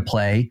comes into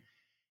play.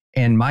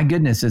 And my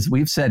goodness, as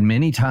we've said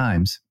many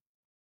times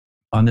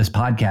on this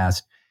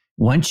podcast,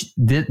 once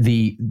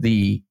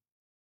the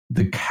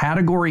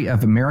category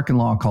of American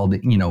law called,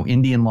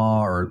 Indian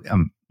law or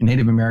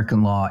Native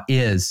American law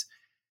is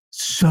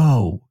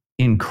so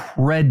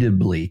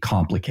incredibly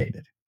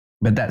complicated.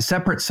 But that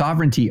separate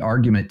sovereignty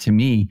argument to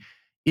me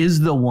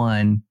is the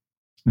one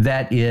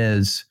that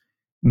is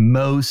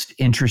most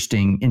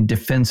interesting in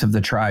defense of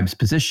the tribe's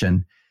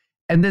position.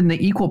 And then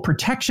the equal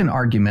protection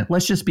argument,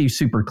 let's just be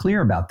super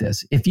clear about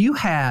this. If you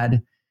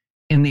had,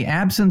 in the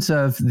absence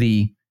of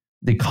the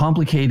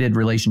complicated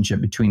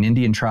relationship between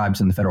Indian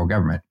tribes and the federal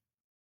government,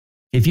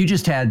 if you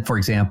just had, for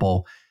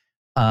example,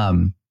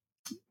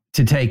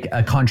 to take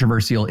a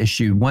controversial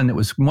issue, one that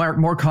was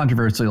more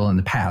controversial in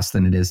the past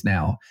than it is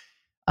now,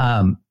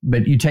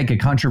 but you take a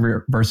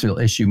controversial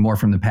issue more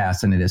from the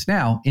past than it is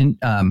now, in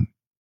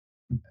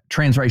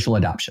transracial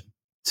adoption.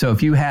 So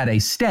if you had a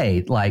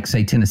state like,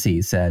 say,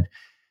 Tennessee said,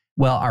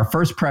 well, our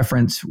first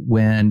preference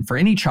for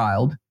any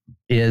child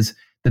is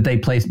that they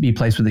be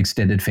placed with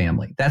extended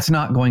family. That's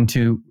not going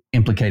to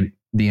implicate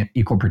the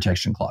Equal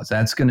Protection Clause.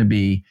 That's going to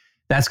be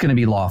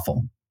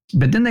lawful.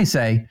 But then they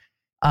say,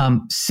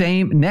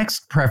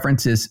 next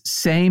preference is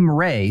same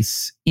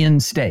race in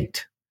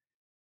state.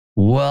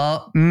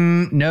 Well,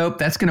 nope,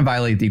 that's going to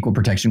violate the Equal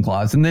Protection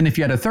Clause. And then if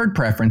you had a third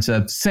preference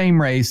of same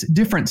race,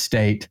 different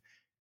state,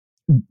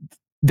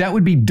 that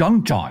would be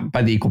dunked on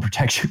by the Equal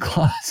Protection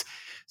Clause.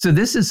 So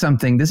this is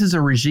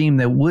a regime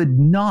that would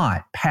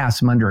not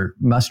pass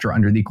muster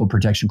under the Equal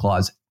Protection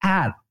Clause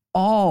at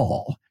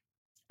all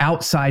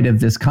outside of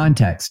this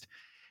context.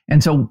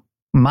 And so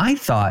my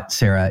thought,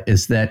 Sarah,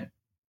 is that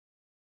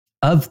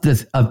of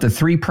the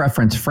three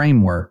preference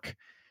framework,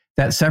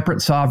 that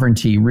separate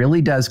sovereignty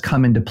really does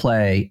come into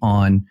play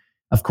on,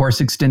 of course,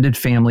 extended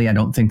family. I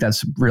don't think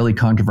that's really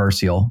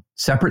controversial.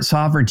 Separate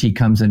sovereignty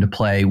comes into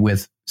play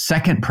with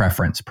second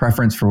preference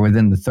for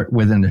within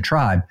the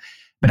tribe.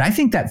 But I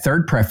think that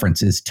third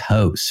preference is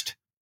toast.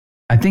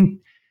 I think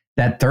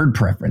that third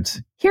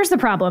preference. Here's the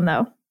problem,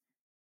 though.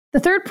 The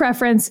third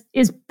preference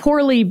is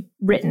poorly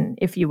written,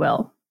 if you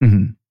will,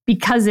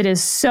 because it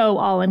is so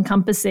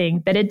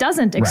all-encompassing that it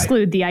doesn't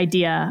exclude the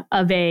idea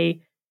of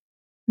a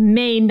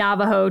Maine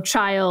Navajo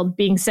child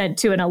being sent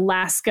to an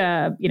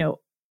Alaska,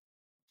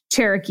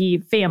 Cherokee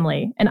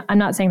family. And I'm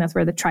not saying that's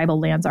where the tribal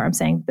lands are. I'm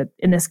saying that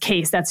in this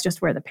case, that's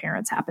just where the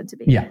parents happen to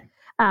be. Yeah.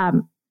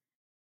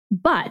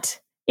 But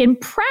in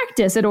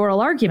practice, at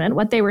oral argument,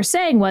 what they were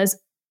saying was,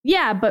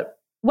 yeah, but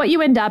what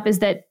you end up is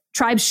that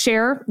tribes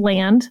share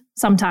land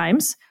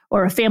sometimes,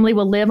 or a family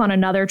will live on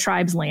another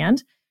tribe's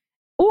land,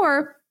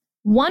 or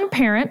one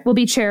parent will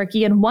be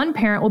Cherokee and one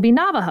parent will be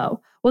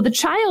Navajo. Well, the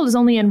child is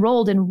only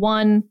enrolled in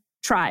one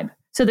tribe.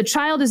 So the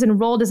child is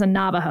enrolled as a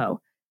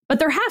Navajo, but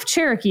they're half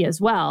Cherokee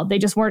as well. They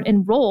just weren't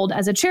enrolled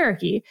as a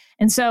Cherokee.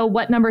 And so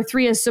what number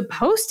 3 is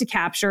supposed to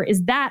capture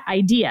is that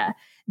idea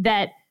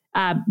that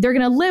they're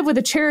going to live with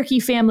a Cherokee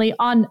family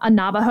on a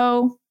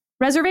Navajo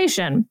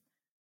reservation,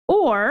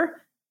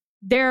 or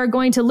they're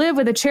going to live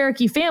with a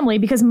Cherokee family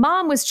because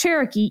mom was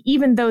Cherokee,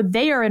 even though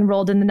they are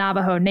enrolled in the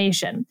Navajo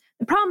Nation.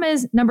 The problem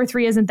is number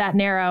 3 isn't that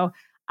narrow.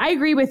 I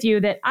agree with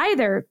you that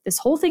either this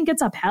whole thing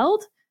gets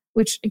upheld,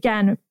 which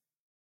again,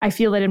 I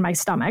feel it in my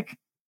stomach,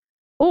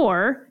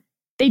 or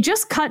they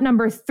just cut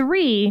number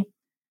 3,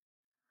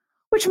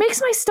 which makes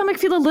my stomach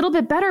feel a little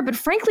bit better, but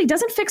frankly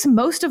doesn't fix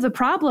most of the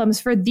problems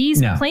for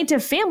these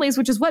plaintiff families,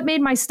 which is what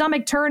made my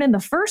stomach turn in the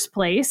first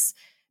place,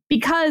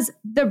 because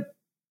the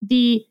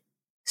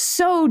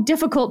so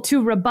difficult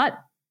to rebut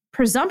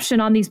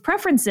presumption on these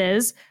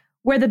preferences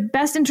where the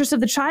best interest of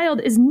the child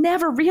is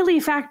never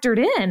really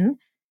factored in.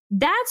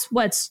 That's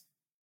what's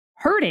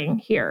hurting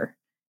here,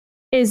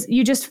 is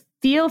you just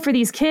feel for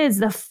these kids,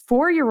 the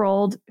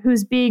 4-year-old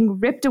who's being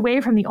ripped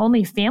away from the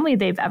only family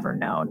they've ever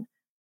known.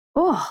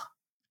 Oh,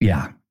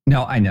 yeah.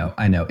 No, I know.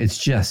 It's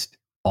just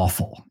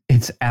awful.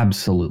 It's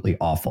absolutely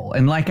awful.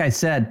 And like I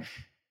said,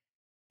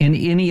 in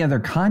any other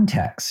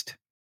context,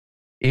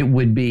 it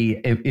would be,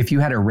 if you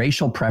had a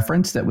racial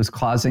preference that was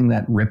causing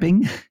that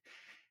ripping,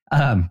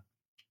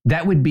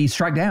 that would be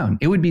struck down.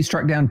 It would be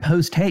struck down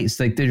post haste.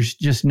 Like there's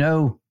just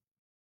no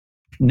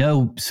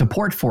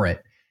support for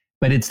it.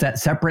 But it's that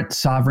separate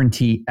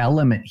sovereignty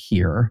element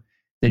here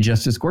that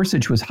Justice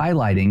Gorsuch was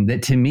highlighting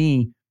that to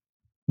me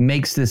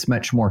makes this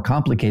much more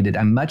complicated.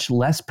 I'm much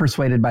less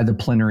persuaded by the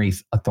plenary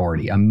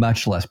authority. I'm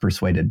much less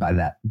persuaded by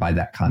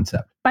that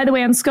concept. By the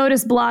way, on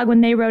SCOTUS blog,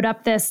 when they wrote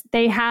up this,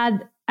 they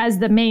had as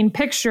the main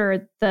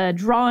picture the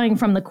drawing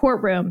from the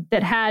courtroom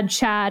that had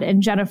Chad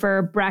and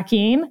Jennifer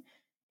Brackeen.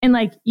 And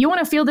like, you want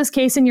to feel this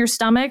case in your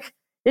stomach?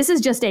 This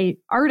is just a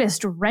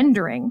artist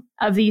rendering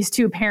of these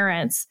two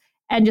parents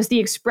and just the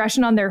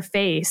expression on their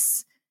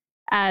face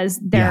as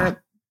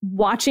they're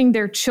watching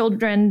their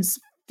children's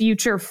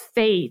future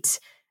fate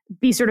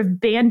be sort of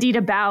bandied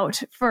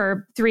about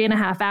for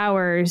 3.5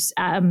 hours.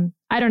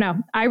 I don't know.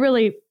 I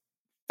really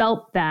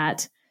felt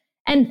that.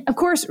 And of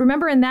course,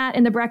 remember in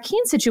the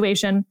Brackeen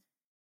situation,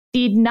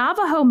 the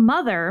Navajo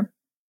mother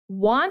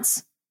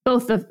wants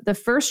both the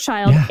first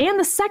child and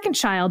the second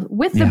child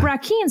with the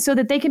Brackeen so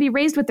that they can be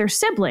raised with their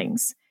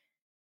siblings.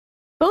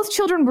 Both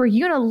children were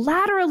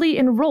unilaterally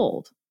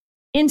enrolled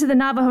into the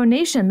Navajo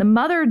Nation. The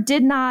mother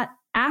did not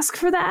ask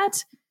for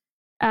that.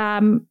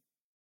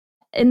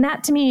 And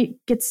that to me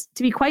gets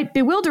to be quite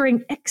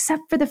bewildering,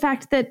 except for the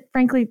fact that,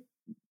 frankly,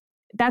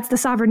 that's the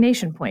sovereign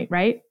nation point,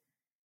 right?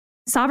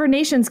 Sovereign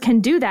nations can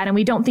do that, and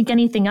we don't think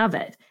anything of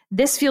it.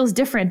 This feels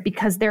different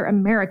because they're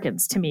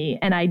Americans to me,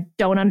 and I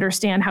don't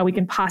understand how we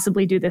can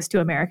possibly do this to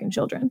American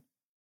children.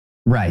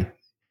 Right.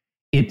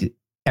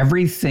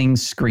 Everything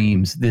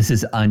screams, this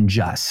is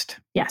unjust.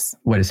 Yes.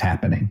 What is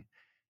happening?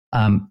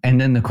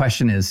 And then the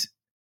question is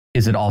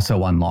it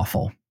also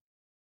unlawful?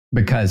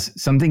 Because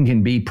something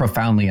can be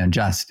profoundly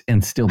unjust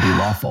and still be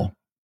lawful,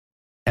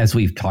 as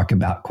we've talked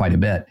about quite a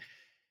bit.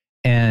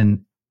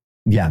 And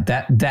yeah,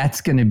 that's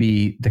going to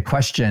be the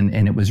question.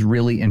 And it was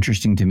really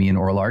interesting to me in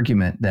oral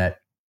argument that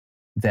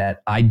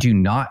I do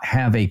not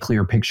have a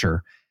clear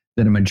picture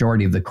that a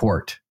majority of the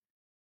court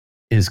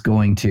is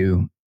going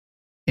to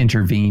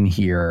intervene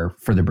here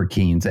for the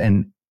Burkines.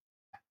 And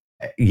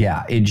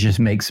yeah, it just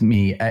makes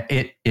me,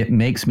 it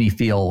makes me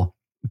feel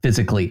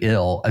physically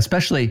ill,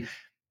 especially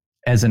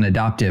as an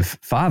adoptive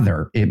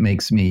father. It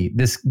makes me,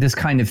 this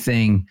kind of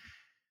thing.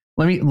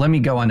 Let me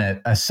go on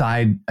a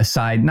side,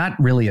 not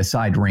really a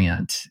side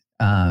rant,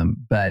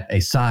 but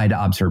a side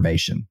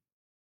observation.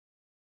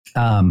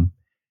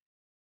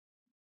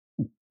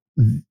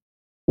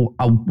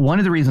 One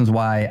of the reasons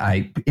why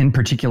I, in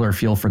particular,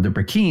 feel for the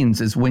Burkines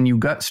is when you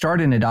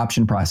start an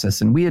adoption process,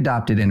 and we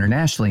adopted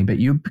internationally, but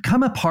you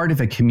become a part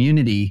of a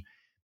community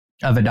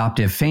of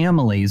adoptive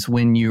families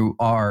when you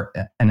are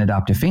an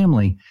adoptive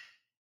family.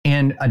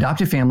 And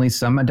adoptive families,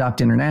 some adopt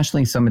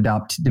internationally, some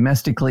adopt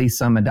domestically,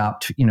 some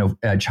adopt,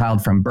 a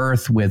child from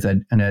birth with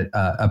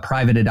a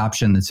private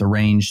adoption that's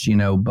arranged,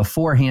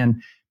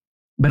 beforehand.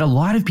 But a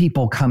lot of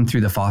people come through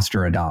the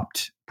foster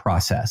adopt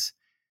process.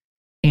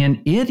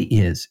 And it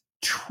is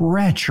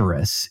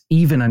treacherous,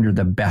 even under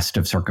the best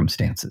of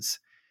circumstances.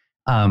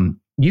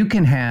 You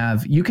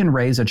can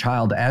raise a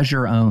child as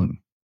your own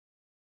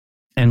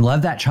and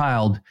love that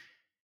child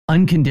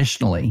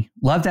unconditionally,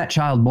 love that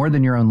child more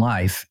than your own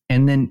life.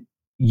 And then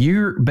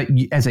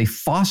as a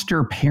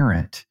foster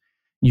parent,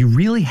 you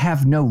really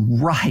have no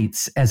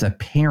rights as a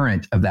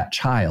parent of that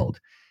child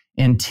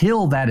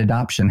until that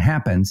adoption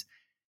happens.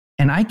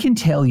 And I can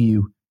tell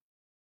you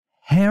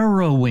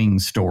harrowing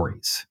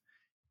stories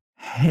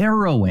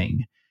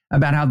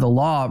about how the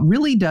law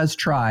really does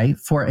try,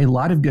 for a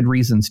lot of good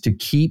reasons, to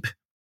keep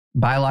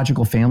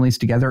biological families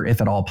together if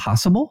at all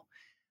possible,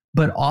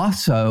 but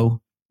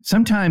also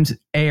sometimes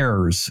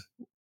errs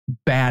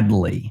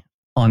badly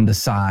on the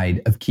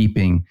side of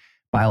keeping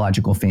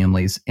biological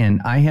families.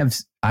 And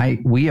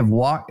we have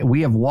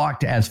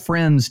walked as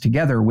friends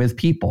together with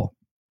people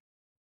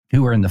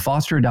who are in the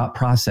foster adopt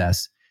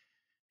process,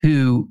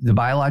 who the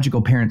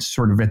biological parents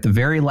sort of at the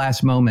very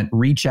last moment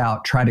reach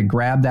out, try to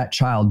grab that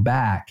child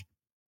back,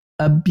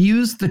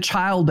 abuse the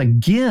child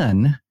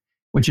again,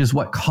 which is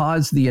what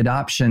caused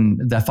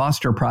the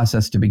foster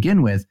process to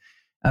begin with,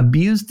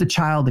 abuse the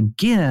child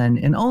again,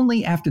 and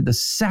only after the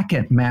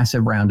second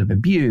massive round of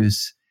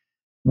abuse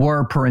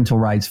were parental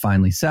rights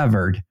finally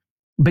severed.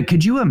 But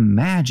could you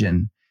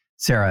imagine,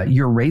 Sarah,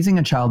 you're raising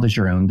a child as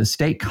your own, the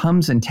state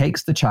comes and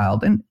takes the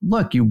child, and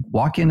look, you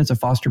walk in as a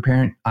foster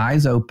parent,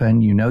 eyes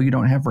open, you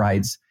don't have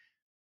rights,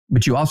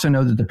 but you also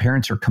know that the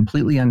parents are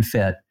completely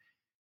unfit.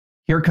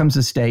 Here comes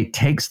the state,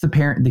 takes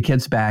the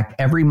kids back.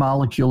 Every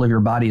molecule of your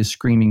body is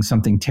screaming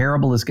something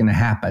terrible is going to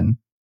happen.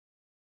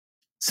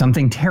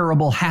 Something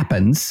terrible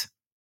happens,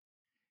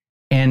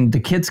 and the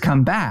kids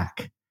come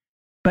back,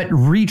 but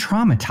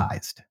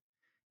re-traumatized.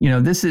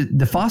 This is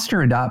the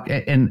foster adopt.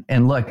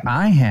 And look,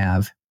 I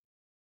have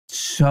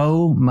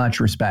so much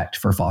respect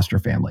for foster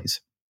families.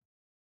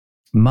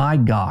 My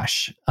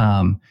gosh,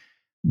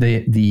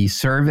 the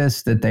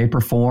service that they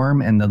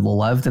perform and the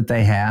love that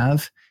they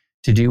have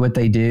to do what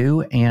they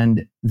do,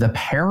 and the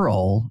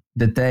peril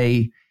that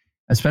they,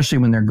 especially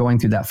when they're going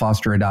through that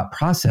foster adopt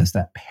process,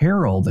 that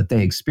peril that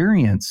they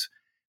experience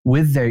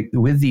with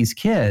these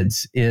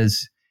kids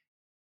is,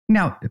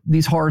 now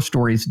these horror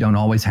stories don't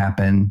always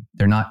happen.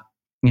 They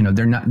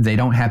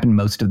don't happen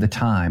most of the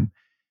time.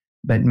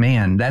 But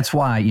man, that's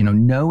why,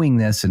 knowing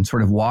this and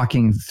sort of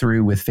walking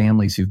through with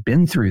families who've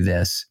been through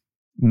this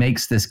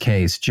makes this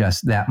case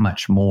just that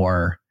much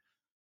more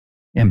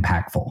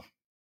impactful.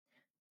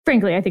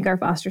 Frankly, I think our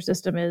foster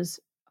system is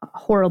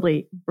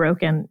horribly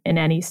broken in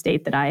any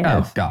state that I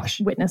have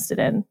witnessed it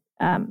in.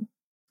 And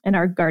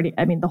our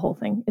guardian, the whole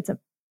thing, it's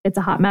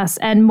a hot mess.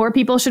 And more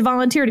people should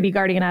volunteer to be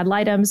guardian ad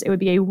litems. It would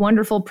be a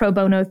wonderful pro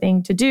bono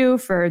thing to do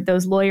for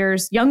those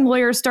lawyers, young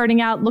lawyers starting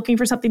out looking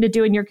for something to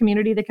do in your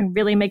community that can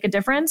really make a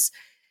difference.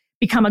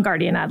 Become a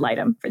guardian ad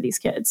litem for these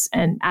kids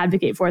and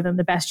advocate for them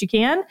the best you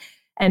can,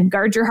 and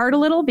guard your heart a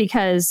little,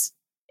 because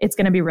it's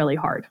going to be really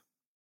hard.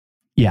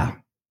 Yeah.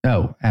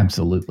 Oh,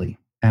 absolutely.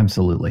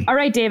 Absolutely. All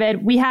right,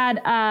 David, we had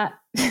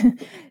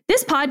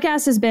this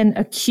podcast has been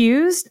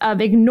accused of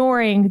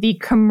ignoring the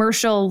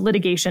commercial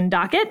litigation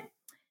docket.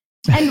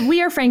 And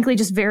we are frankly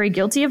just very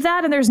guilty of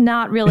that. And there's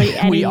not really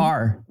any.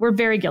 We're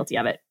very guilty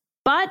of it.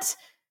 But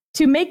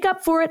to make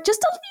up for it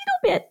just a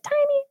little bit,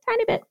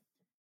 tiny bit,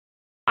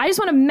 I just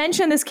want to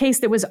mention this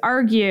case that was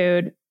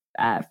argued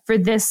for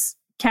this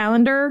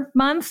calendar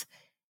month.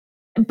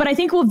 But I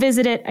think we'll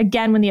visit it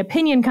again when the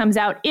opinion comes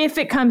out, if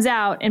it comes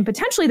out, and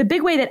potentially the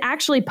big way that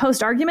actually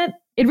post-argument,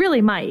 it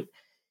really might.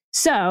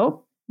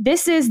 So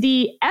this is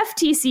the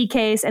FTC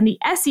case and the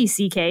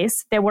SEC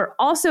case that were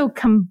also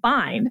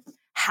combined.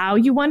 How,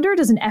 you wonder,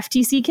 does an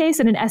FTC case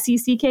and an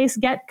SEC case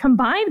get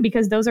combined?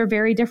 Because those are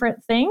very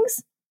different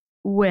things.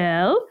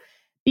 Well,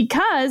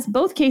 because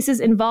both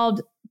cases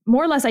involved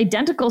more or less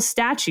identical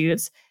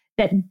statutes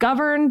that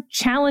govern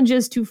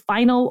challenges to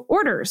final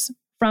orders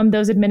from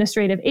those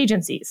administrative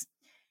agencies.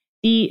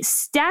 The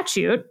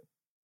statute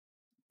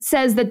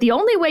says that the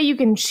only way you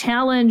can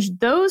challenge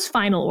those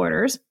final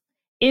orders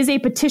is a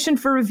petition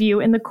for review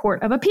in the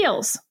Court of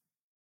Appeals.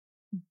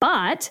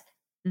 But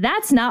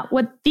that's not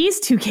what these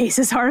two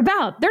cases are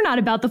about. They're not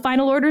about the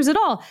final orders at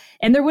all.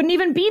 And there wouldn't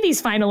even be these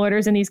final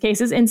orders in these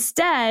cases.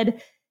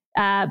 Instead,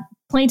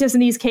 plaintiffs in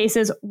these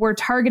cases were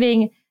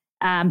targeting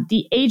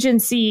the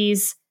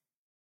agencies,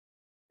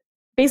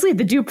 basically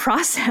the due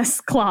process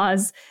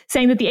clause,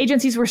 saying that the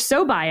agencies were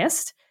so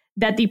biased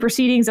that the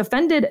proceedings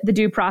offended the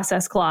due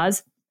process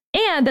clause,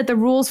 and that the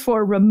rules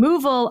for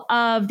removal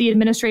of the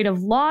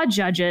administrative law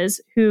judges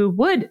who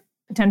would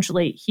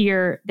potentially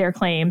hear their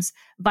claims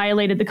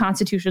violated the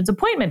Constitution's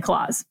appointment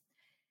clause.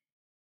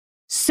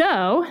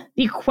 So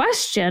the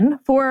question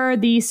for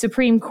the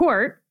Supreme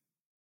Court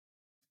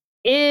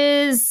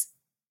is,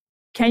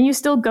 can you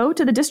still go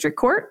to the district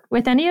court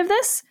with any of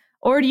this?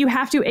 Or do you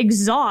have to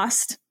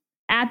exhaust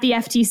at the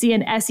FTC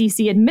and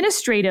SEC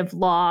administrative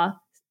law,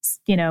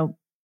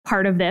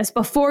 part of this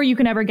before you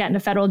can ever get into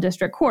federal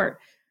district court?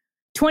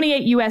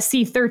 28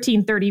 USC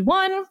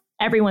 1331,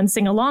 everyone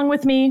sing along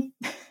with me.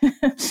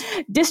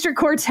 District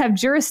courts have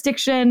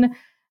jurisdiction.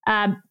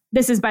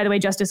 This is, by the way,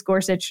 Justice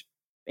Gorsuch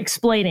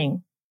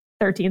explaining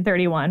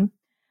 1331.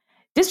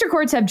 District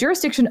courts have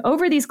jurisdiction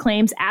over these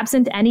claims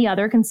absent any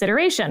other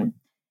consideration.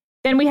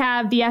 Then we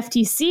have the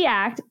FTC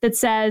Act that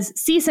says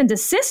cease and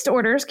desist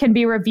orders can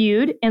be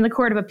reviewed in the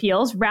Court of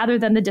Appeals rather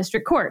than the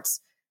district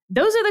courts.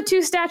 Those are the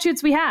two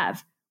statutes we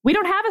have. We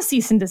don't have a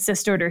cease and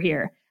desist order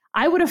here.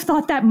 I would have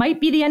thought that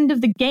might be the end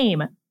of the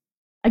game.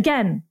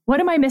 Again, what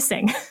am I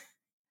missing?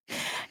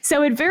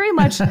 So it very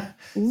much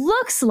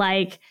looks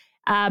like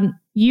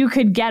you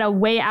could get a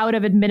way out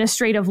of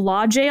administrative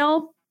law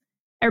jail,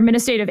 or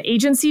administrative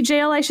agency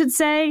jail, I should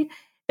say,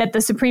 that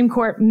the Supreme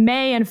Court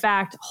may in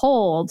fact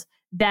hold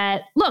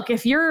that, look,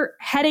 if you're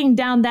heading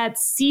down that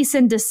cease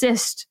and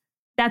desist,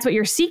 that's what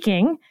you're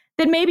seeking,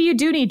 then maybe you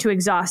do need to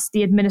exhaust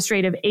the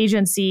administrative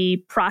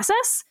agency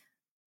process,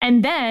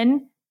 and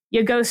then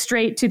you go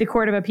straight to the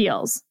Court of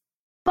Appeals.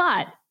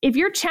 But if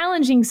you're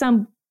challenging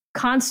some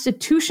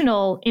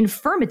constitutional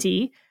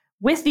infirmity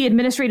with the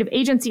administrative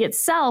agency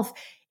itself,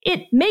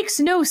 it makes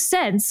no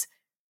sense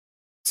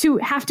to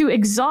have to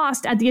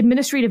exhaust at the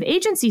administrative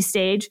agency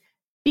stage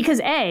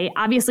because A,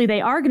 obviously they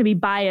are going to be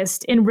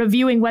biased in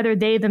reviewing whether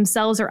they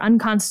themselves are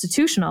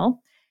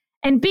unconstitutional.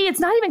 And B, it's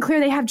not even clear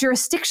they have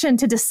jurisdiction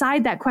to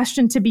decide that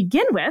question to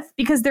begin with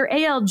because they're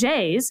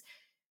ALJs.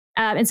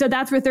 And so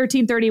that's where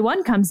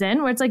 1331 comes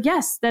in, where it's like,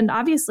 yes, then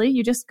obviously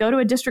you just go to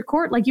a district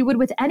court like you would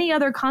with any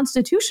other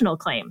constitutional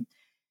claim.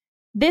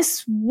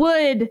 This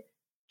would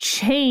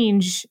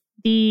change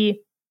the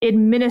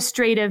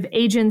administrative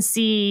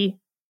agency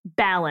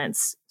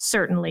balance,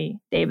 certainly,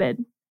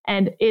 David,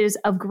 and is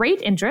of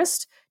great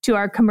interest to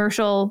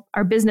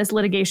our business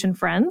litigation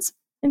friends.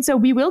 And so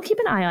we will keep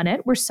an eye on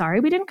it. We're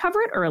sorry we didn't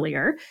cover it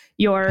earlier.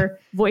 Your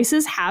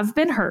voices have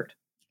been heard.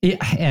 Yeah,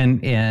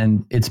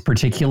 and it's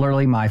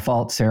particularly my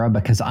fault, Sarah,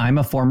 because I'm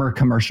a former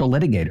commercial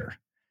litigator.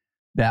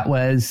 That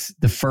was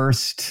the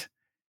first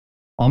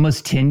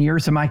almost 10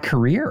 years of my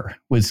career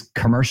was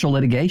commercial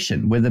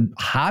litigation with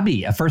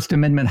a First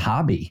Amendment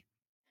hobby.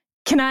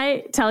 Can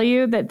I tell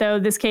you that though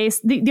this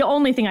case, the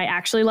only thing I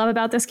actually love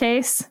about this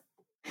case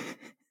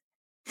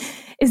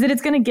is that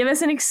it's going to give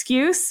us an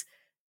excuse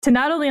to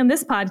not only on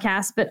this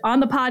podcast, but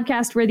on the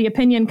podcast where the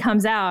opinion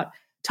comes out,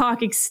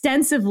 talk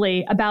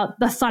extensively about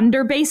the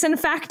Thunder Basin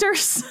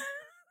factors.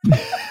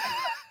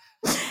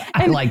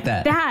 I like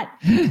that.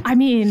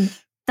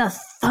 The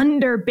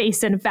Thunder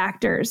Basin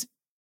factors.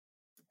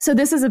 So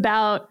this is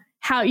about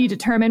how you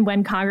determine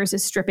when Congress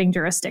is stripping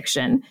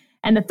jurisdiction.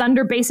 And the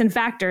Thunder Basin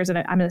factors, and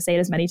I'm going to say it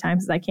as many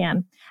times as I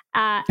can,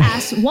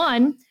 asks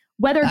one,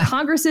 whether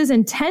Congress's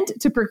intent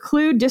to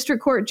preclude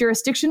district court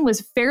jurisdiction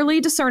was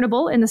fairly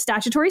discernible in the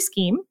statutory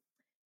scheme.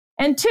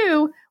 And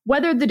two,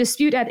 whether the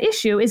dispute at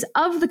issue is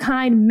of the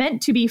kind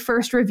meant to be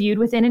first reviewed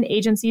within an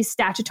agency's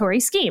statutory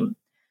scheme.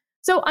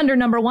 So under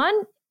number one,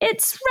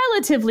 it's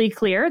relatively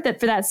clear that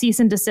for that cease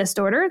and desist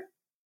order,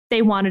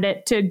 they wanted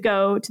it to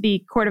go to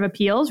the Court of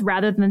Appeals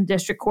rather than the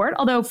district court,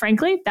 although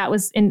frankly, that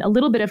was in a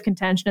little bit of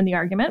contention in the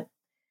argument.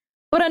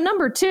 But on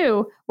number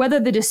two, whether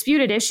the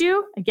disputed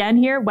issue, again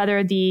here,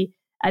 whether the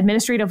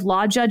administrative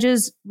law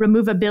judge's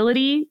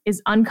removability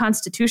is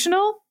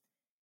unconstitutional,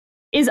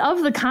 is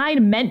of the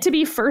kind meant to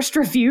be first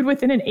reviewed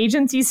within an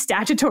agency's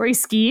statutory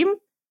scheme?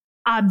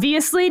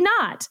 Obviously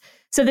not.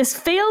 So this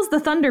fails the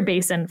Thunder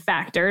Basin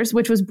factors,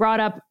 which was brought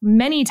up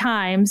many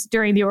times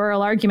during the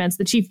oral arguments.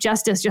 The Chief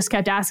Justice just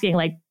kept asking,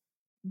 like,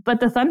 but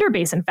the Thunder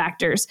Basin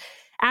factors.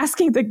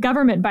 Asking the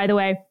government, by the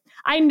way,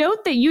 I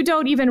note that you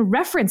don't even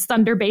reference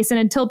Thunder Basin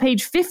until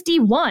page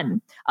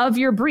 51 of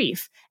your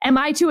brief. Am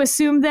I to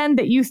assume then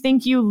that you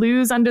think you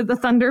lose under the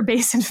Thunder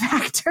Basin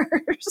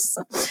factors?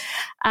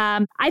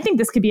 I think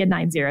this could be a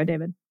 9-0,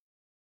 David.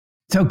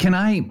 So can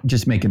I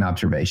just make an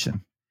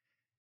observation?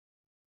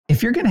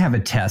 If you're going to have a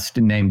test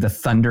named the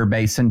Thunder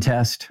Basin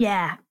test,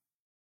 yeah,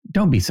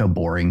 don't be so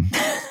boring.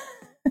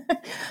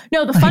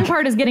 No, the fun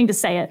part is getting to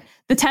say it.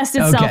 The test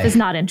itself is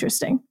not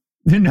interesting.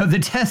 No, the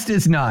test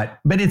is not,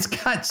 but it's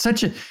got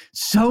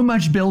so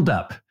much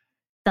buildup.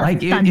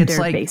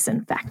 Thunder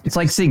Basin factor. It's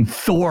like seeing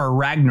Thor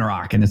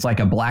Ragnarok, and it's like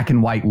a black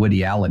and white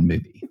Woody Allen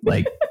movie.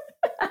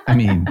 I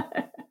mean.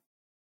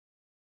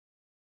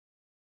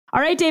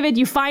 All right, David,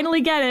 you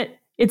finally get it.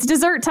 It's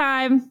dessert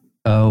time.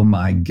 Oh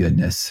my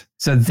goodness.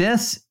 So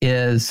this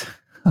is,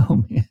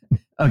 oh man.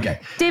 Okay.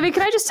 David,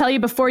 can I just tell you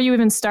before you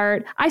even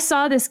start, I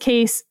saw this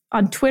case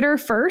on Twitter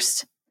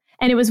first,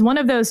 and it was one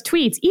of those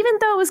tweets, even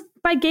though it was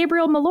by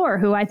Gabriel Malor,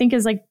 who I think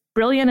is like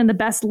brilliant and the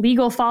best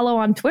legal follow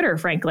on Twitter,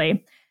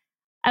 frankly.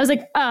 I was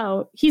like,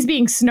 oh, he's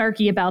being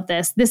snarky about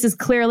this. This is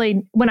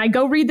clearly, when I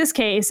go read this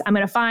case, I'm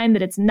going to find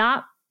that it's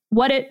not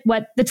what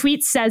the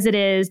tweet says it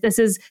is. This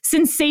is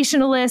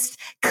sensationalist,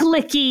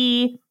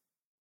 clicky.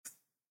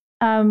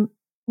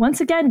 Once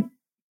again,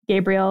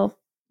 Gabriel,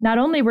 not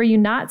only were you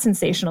not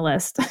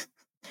sensationalist,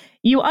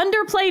 you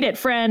underplayed it,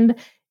 friend.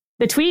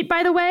 The tweet,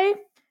 by the way,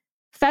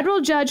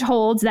 federal judge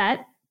holds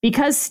that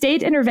because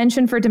state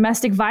intervention for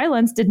domestic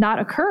violence did not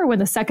occur when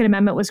the Second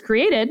Amendment was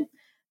created,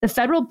 the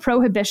federal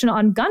prohibition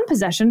on gun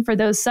possession for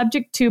those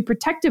subject to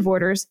protective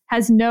orders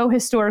has no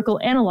historical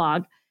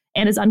analog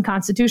and is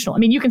unconstitutional. I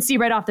mean, you can see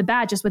right off the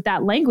bat, just with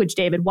that language,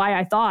 David, why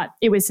I thought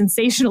it was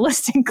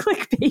sensationalist and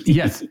clickbait.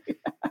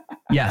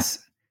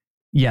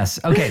 Yes.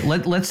 Okay,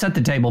 let's set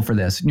the table for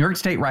this. New York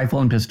State Rifle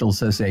and Pistol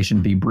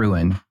Association v.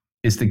 Bruin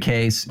is the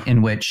case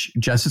in which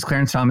Justice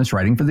Clarence Thomas,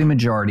 writing for the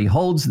majority,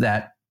 holds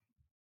that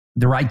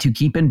the right to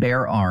keep and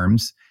bear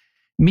arms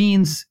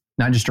means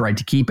not just a right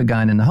to keep a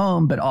gun in the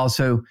home, but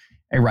also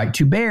a right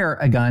to bear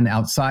a gun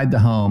outside the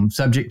home,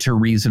 subject to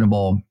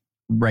reasonable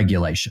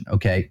regulation.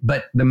 Okay.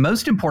 But the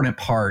most important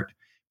part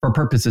for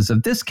purposes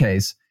of this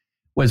case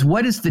was,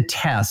 what is the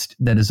test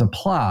that is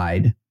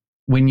applied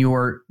when you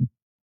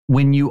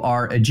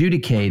are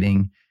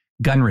adjudicating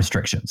gun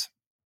restrictions?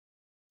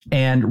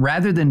 And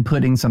rather than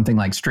putting something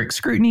like strict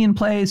scrutiny in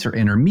place or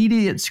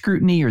intermediate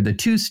scrutiny or the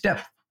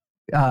two-step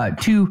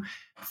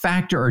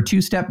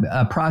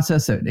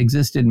process that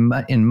existed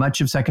in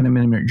much of Second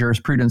Amendment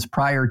jurisprudence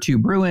prior to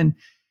Bruin,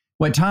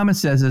 what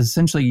Thomas says is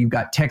essentially you've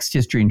got text,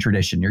 history, and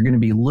tradition. You're going to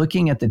be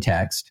looking at the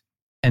text,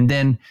 and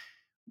then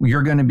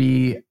you're going to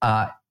be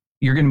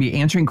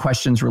answering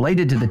questions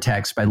related to the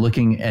text by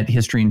looking at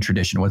history and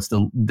tradition. What's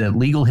the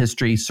legal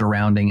history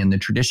surrounding and the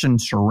tradition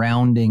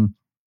surrounding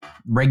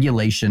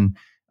regulation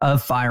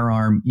of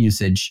firearm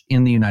usage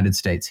in the United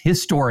States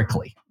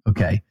historically?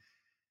 Okay.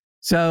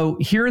 So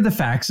here are the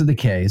facts of the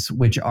case,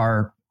 which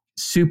are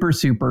super,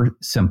 super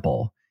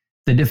simple.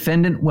 The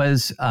defendant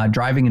was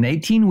driving an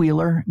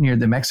 18-wheeler near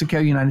the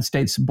Mexico-United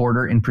States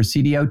border in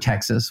Presidio,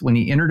 Texas, when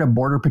he entered a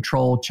Border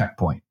Patrol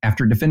checkpoint.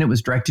 After the defendant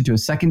was directed to a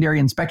secondary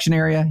inspection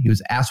area, he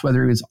was asked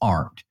whether he was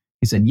armed.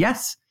 He said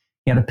yes,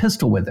 he had a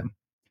pistol with him.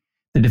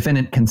 The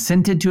defendant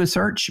consented to a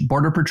search.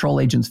 Border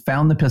Patrol agents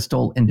found the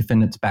pistol in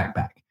defendant's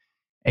backpack.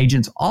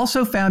 Agents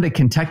also found a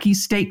Kentucky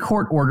state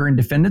court order in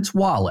defendant's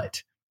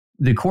wallet.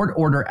 The court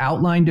order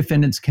outlined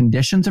defendant's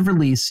conditions of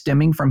release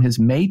stemming from his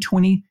May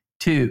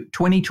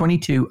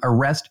 2022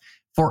 arrest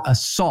for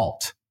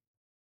assault.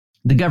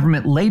 The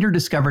government later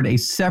discovered a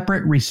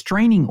separate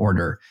restraining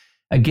order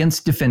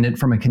against defendant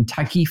from a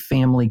Kentucky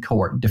family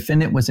court.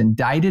 Defendant was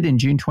indicted in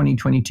June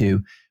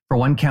 2022 for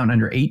one count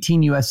under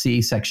 18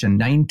 U.S.C. section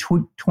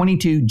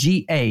 922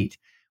 G8,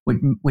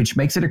 which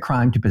makes it a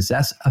crime to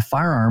possess a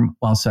firearm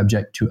while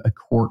subject to a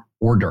court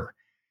order.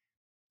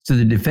 So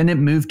the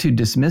defendant moved to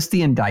dismiss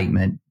the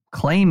indictment,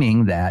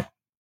 claiming that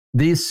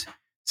this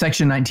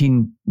section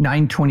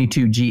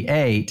 922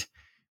 G8,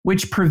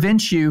 which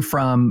prevents you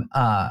from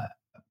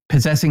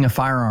possessing a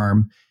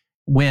firearm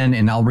when,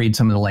 and I'll read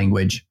some of the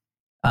language,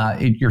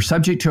 you're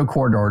subject to a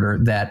court order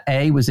that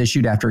A, was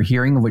issued after a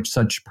hearing of which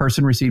such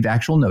person received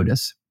actual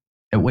notice,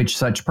 at which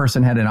such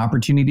person had an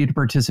opportunity to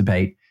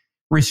participate,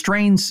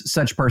 restrains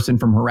such person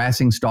from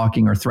harassing,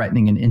 stalking, or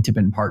threatening an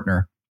intimate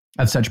partner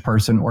of such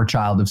person or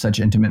child of such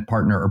intimate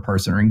partner or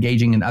person, or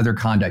engaging in other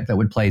conduct that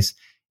would place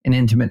an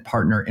intimate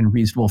partner in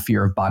reasonable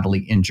fear of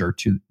bodily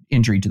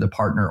injury to the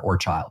partner or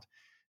child.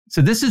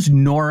 So this is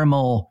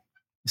normal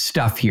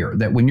stuff here,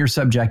 that when you're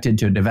subjected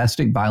to a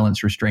domestic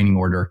violence restraining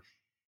order,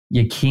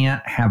 you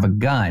can't have a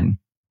gun.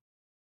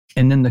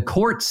 And then the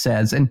court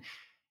says, and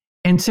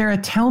Sarah,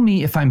 tell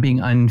me if I'm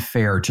being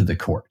unfair to the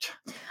court.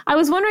 I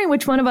was wondering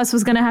which one of us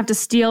was going to have to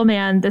steel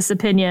man this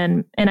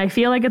opinion, and I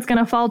feel like it's going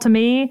to fall to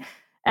me,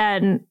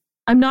 and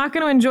I'm not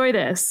going to enjoy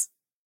this.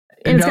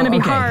 It's going to be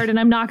hard, and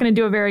I'm not going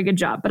to do a very good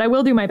job, but I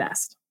will do my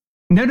best.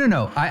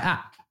 No.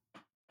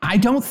 I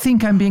don't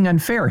think I'm being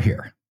unfair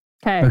here.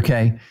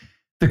 Okay.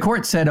 the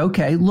court said,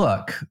 okay,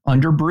 look,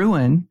 under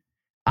Bruin,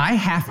 I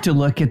have to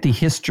look at the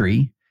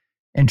history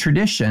and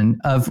tradition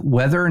of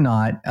whether or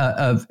not,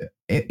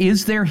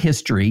 is there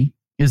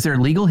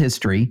legal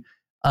history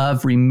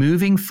of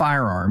removing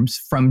firearms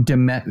from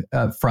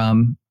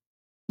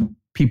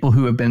people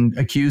who have been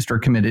accused or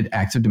committed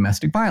acts of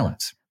domestic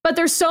violence. But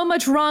there's so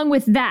much wrong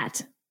with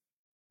that.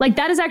 Like,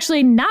 that is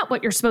actually not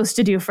what you're supposed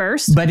to do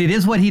first. But it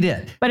is what he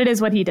did. But it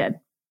is what he did.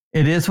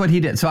 It is what he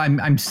did. So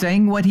I'm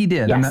saying what he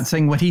did. Yes. I'm not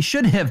saying what he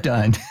should have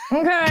done.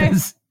 Okay.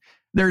 Because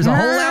there's a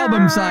whole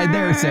album side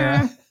there,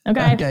 Sarah.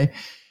 Okay.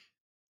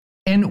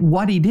 And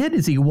what he did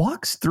is he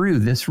walks through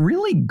this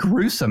really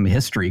gruesome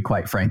history,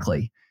 quite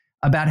frankly,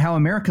 about how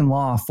American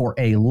law for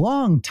a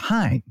long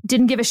time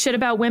didn't give a shit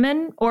about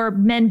women or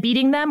men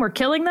beating them or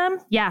killing them.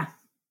 Yeah.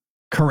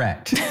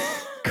 Correct.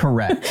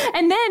 Correct.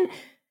 And then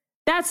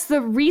that's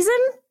the reason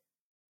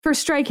for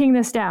striking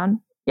this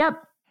down.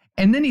 Yep.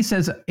 And then he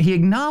says, he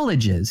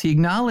acknowledges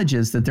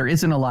that there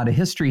isn't a lot of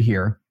history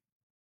here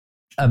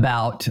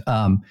about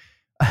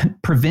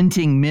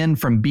preventing men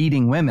from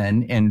beating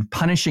women and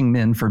punishing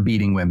men for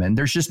beating women.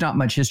 There's just not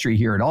much history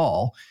here at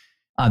all.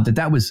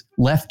 That was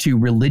left to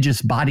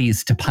religious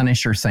bodies to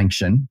punish or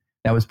sanction.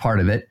 That was part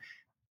of it.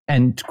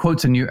 And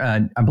quotes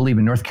I believe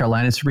a North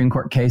Carolina Supreme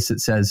Court case that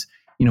says,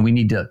 we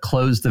need to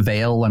close the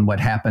veil on what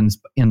happens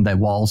in the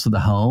walls of the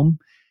home,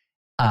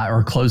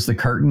 or close the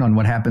curtain on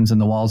what happens in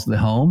the walls of the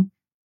home.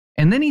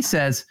 And then he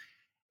says,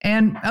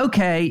 and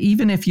okay,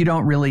 even if you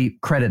don't really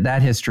credit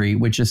that history,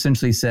 which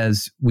essentially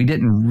says we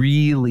didn't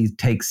really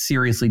take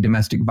seriously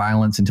domestic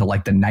violence until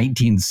like the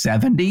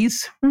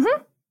 1970s.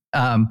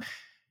 Mm-hmm.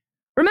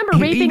 Remember,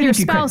 raping your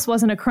spouse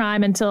wasn't a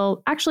crime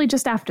until actually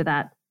just after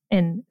that,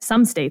 in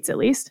some states at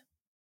least.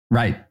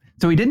 Right.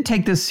 So he didn't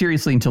take this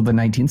seriously until the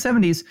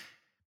 1970s.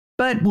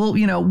 But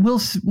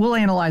we'll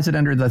analyze it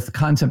under the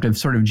concept of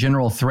sort of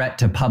general threat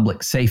to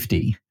public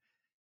safety.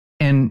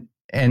 And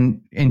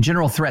in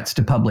general threats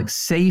to public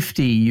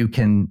safety, you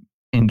can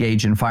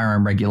engage in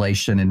firearm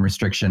regulation and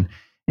restriction. And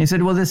he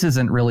said, well, this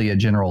isn't really a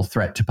general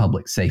threat to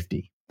public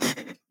safety.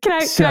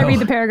 Can I read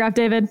the paragraph,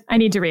 David? I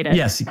need to read it.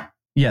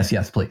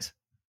 Yes, please.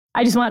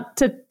 I just want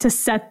to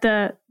set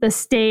the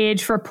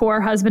stage for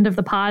poor husband of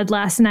the pod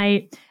last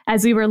night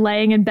as we were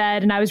laying in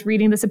bed and I was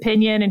reading this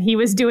opinion and he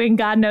was doing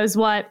God knows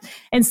what.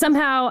 And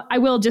somehow, I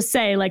will just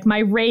say, like, my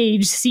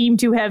rage seemed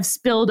to have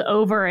spilled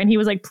over and he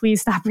was like,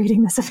 please stop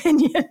reading this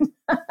opinion.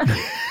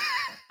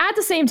 At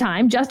the same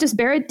time, Justice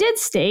Barrett did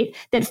state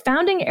that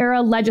founding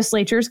era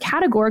legislatures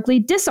categorically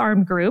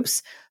disarmed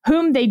groups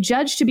whom they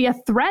judged to be a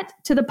threat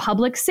to the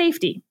public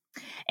safety.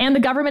 And the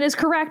government is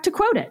correct to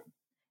quote it.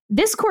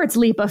 This court's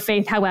leap of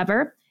faith,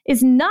 however,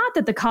 is not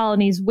that the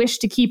colonies wish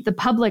to keep the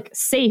public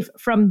safe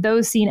from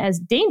those seen as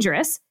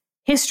dangerous.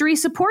 History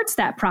supports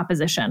that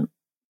proposition.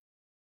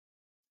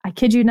 I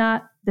kid you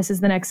not, this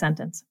is the next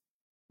sentence.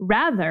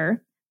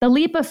 Rather, the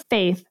leap of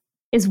faith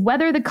is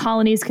whether the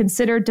colonies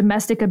consider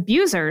domestic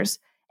abusers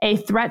a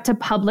threat to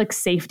public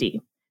safety.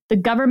 The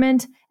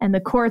government and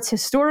the court's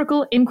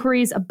historical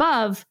inquiries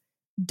above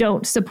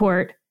don't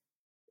support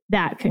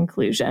that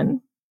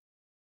conclusion.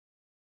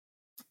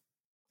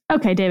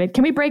 Okay, David,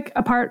 can we break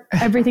apart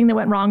everything that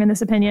went wrong in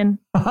this opinion?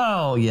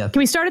 Oh, yes. Can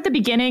we start at the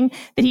beginning,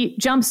 that he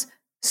jumps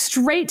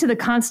straight to the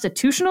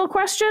constitutional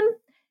question?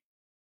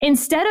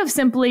 Instead of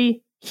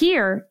simply,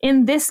 here,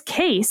 in this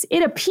case,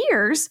 it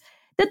appears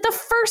that the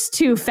first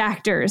two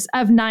factors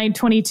of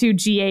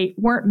 922G8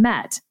 weren't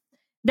met,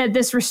 that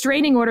this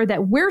restraining order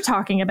that we're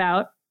talking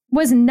about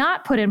was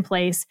not put in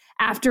place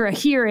after a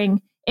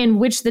hearing in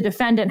which the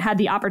defendant had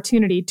the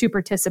opportunity to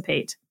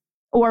participate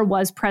or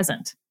was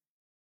present.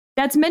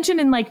 That's mentioned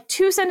in like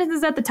 2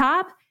 sentences at the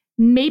top.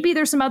 Maybe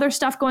there's some other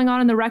stuff going on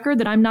in the record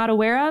that I'm not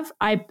aware of.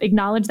 I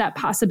acknowledge that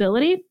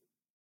possibility.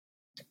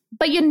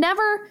 But you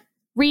never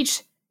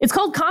reach, it's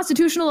called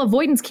constitutional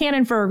avoidance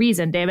canon for a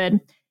reason, David.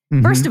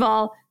 Mm-hmm. First of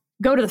all,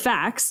 go to the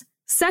facts.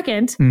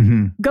 Second,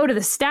 go to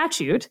the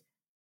statute.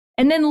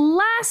 And then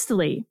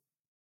lastly,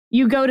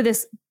 you go to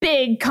this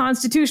big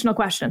constitutional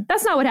question.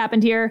 That's not what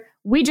happened here.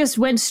 We just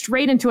went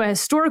straight into a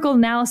historical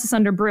analysis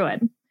under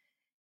Bruin.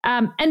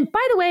 And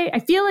by the way, I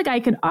feel like I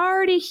can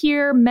already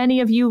hear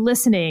many of you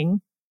listening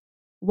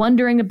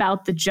wondering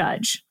about the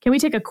judge. Can we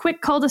take a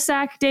quick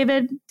cul-de-sac,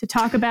 David, to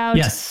talk about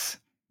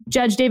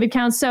Judge David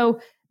Counts? So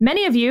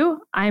many of you,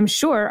 I'm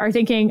sure, are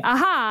thinking,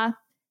 aha,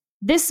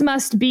 this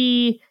must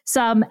be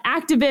some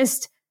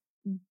activist,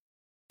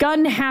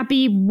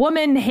 gun-happy,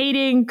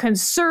 woman-hating,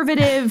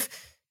 conservative,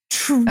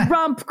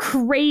 Trump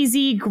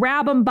crazy,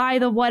 grab him by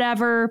the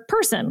whatever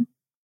person.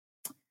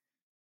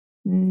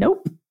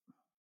 Nope.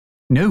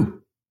 No.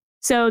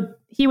 So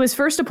he was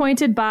first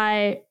appointed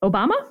by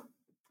Obama,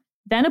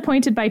 then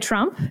appointed by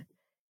Trump.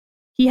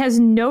 He has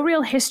no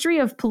real history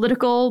of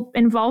political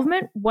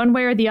involvement one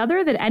way or the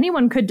other that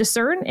anyone could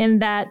discern in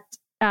that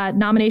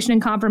nomination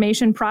and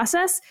confirmation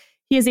process.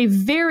 He has a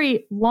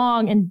very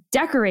long and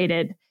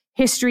decorated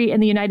history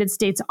in the United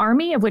States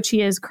Army, of which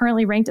he is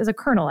currently ranked as a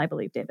colonel, I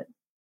believe, David.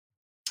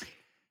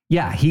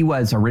 Yeah, he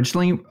was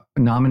originally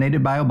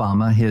nominated by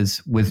Obama.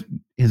 His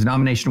his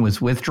nomination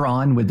was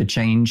withdrawn with the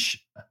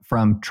change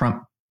from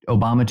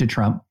Obama to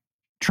Trump.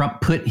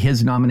 Trump put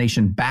his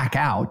nomination back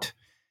out.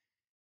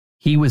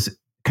 He was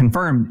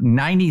confirmed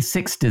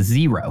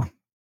 96-0.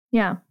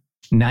 Yeah.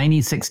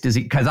 96-0.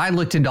 Because I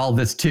looked into all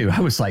this too. I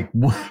was like,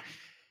 what?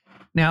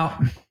 Now,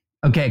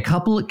 okay,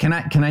 can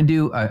I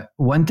do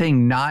one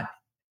thing, let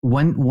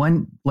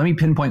me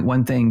pinpoint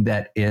one thing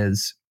that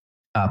is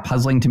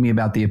puzzling to me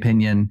about the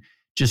opinion,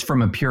 just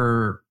from a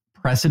pure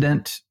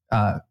precedent,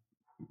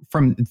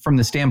 from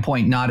the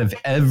standpoint, not of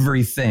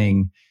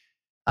everything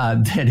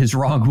that is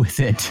wrong with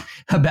it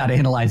about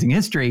analyzing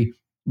history,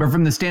 but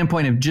from the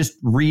standpoint of just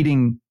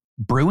reading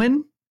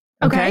Bruin.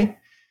 Okay.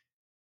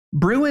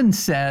 Bruin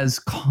is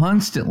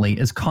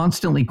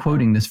constantly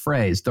quoting this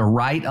phrase, the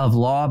right of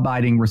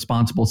law-abiding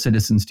responsible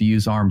citizens to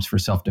use arms for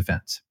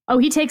self-defense. Oh,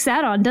 he takes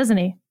that on, doesn't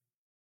he?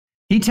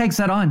 He takes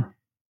that on,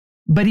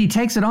 but he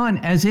takes it on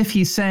as if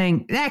he's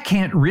saying that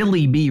can't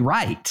really be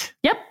right.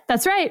 Yep,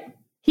 that's right.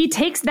 He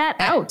takes that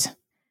out.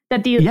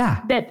 That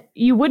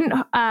you wouldn't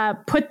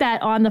put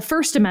that on the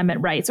First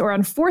Amendment rights or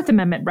on Fourth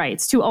Amendment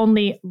rights to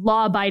only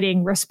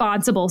law-abiding,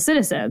 responsible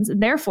citizens.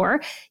 And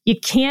therefore, you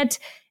can't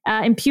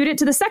impute it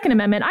to the Second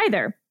Amendment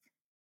either.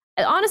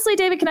 Honestly,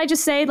 David, can I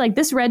just say, like,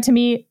 this read to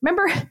me,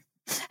 remember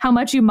how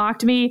much you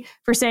mocked me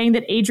for saying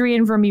that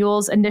Adrian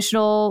Vermeule's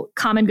initial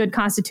common good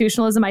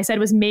constitutionalism, I said,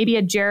 was maybe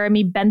a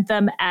Jeremy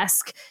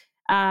Bentham-esque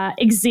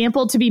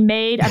example to be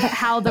made of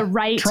how the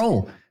right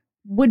Troll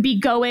would be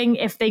going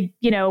if they,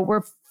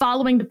 were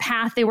following the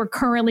path they were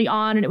currently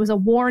on, and it was a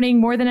warning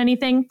more than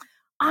anything.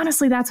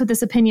 Honestly, that's what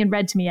this opinion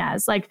read to me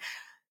as. Like,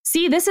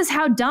 see, this is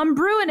how dumb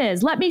Bruin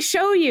is. Let me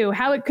show you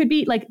how it could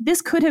be. Like,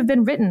 this could have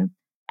been written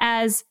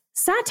as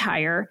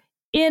satire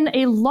in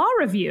a law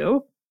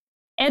review,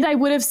 and I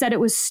would have said it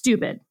was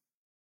stupid.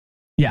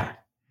 Yeah.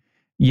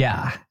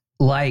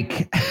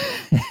 Like,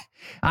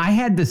 I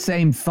had the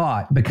same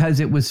thought,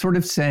 because it was sort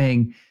of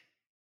saying,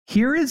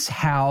 here is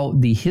how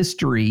the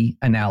history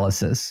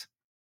analysis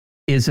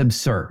is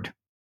absurd.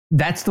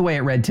 That's the way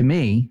it read to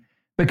me,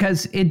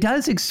 because it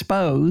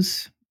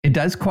honestly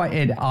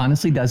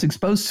does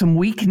expose some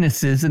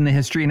weaknesses in the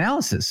history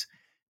analysis.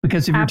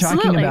 Because if you're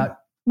talking about,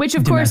 which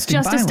of course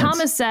Justice violence,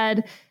 Thomas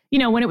said,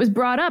 when it was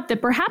brought up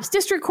that perhaps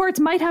district courts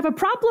might have a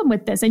problem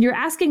with this, and you're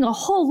asking a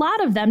whole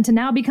lot of them to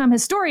now become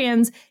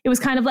historians, it was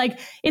kind of like,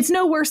 it's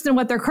no worse than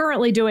what they're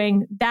currently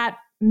doing. That,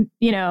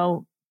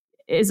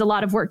 is a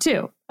lot of work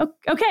too.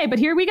 Okay, but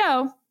here we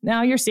go.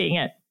 Now you're seeing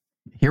it.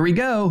 Here we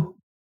go.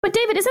 But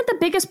David, isn't the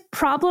biggest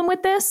problem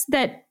with this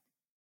that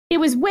it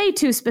was way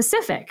too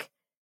specific?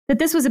 That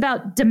this was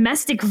about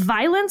domestic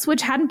violence,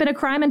 which hadn't been a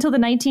crime until the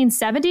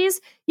 1970s?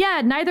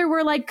 Yeah, neither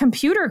were like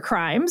computer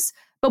crimes,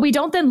 but we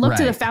don't then look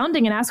to the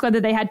founding and ask whether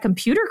they had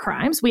computer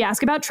crimes. We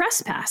ask about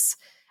trespass.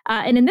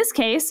 And in this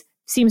case,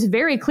 seems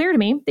very clear to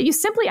me that you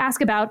simply ask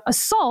about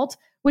assault,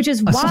 which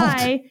is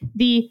why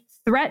the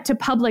threat to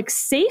public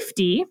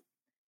safety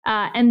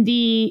and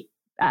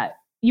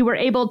you were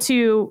able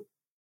to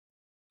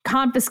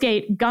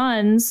confiscate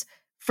guns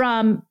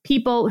from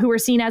people who were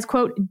seen as,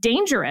 quote,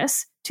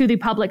 dangerous to the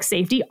public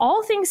safety,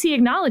 all things he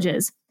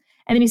acknowledges.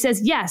 And then he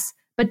says, yes,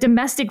 but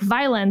domestic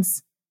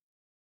violence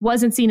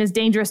wasn't seen as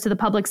dangerous to the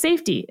public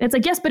safety. And it's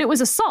like, yes, but it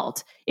was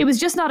assault. It was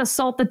just not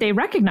assault that they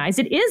recognized.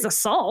 It is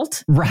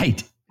assault.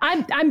 Right.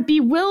 I'm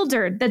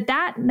bewildered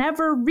that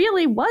never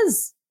really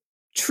was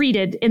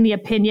treated in the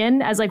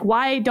opinion as like,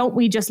 why don't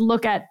we just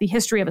look at the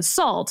history of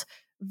assault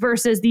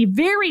versus the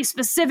very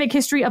specific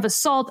history of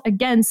assault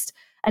against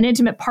an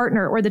intimate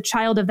partner or the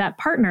child of that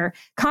partner?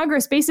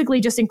 Congress basically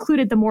just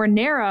included the more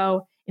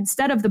narrow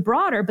instead of the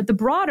broader, but the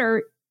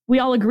broader, we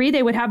all agree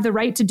they would have the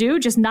right to do,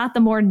 just not the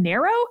more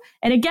narrow.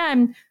 And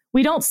again,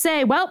 we don't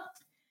say, well,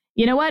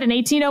 you know what, in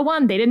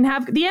 1801, they didn't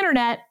have the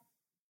internet.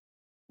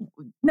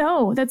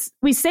 No,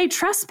 we say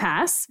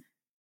trespass.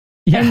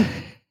 Yeah.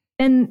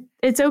 And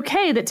it's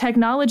okay that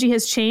technology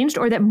has changed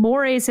or that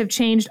mores have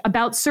changed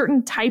about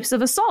certain types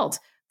of assault.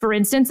 For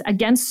instance,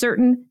 against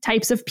certain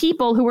types of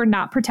people who were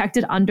not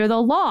protected under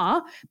the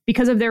law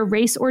because of their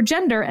race or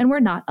gender and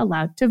were not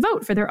allowed to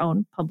vote for their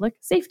own public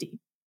safety.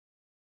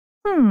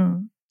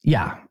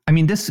 Yeah. I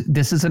mean, this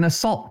is an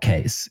assault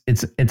case.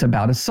 It's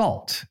about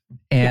assault.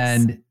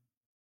 And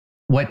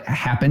what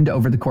happened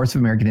over the course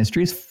of American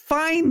history is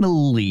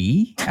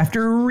finally,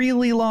 after a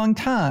really long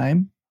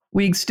time,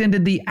 we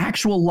extended the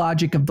actual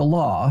logic of the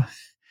law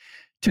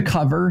to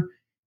cover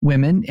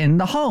women in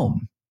the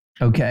home.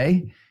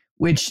 Okay.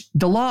 Which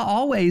the law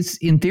always,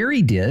 in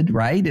theory, did,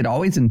 right? It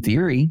always, in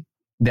theory,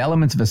 the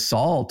elements of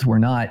assault were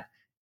not,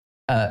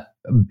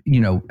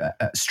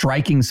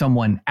 striking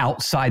someone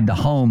outside the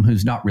home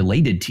who's not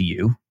related to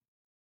you,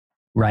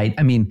 right?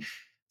 I mean,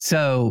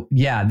 so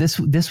yeah,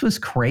 this was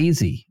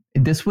crazy.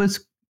 This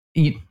was,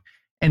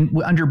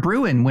 and under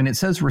Bruin, when it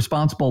says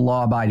responsible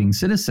law-abiding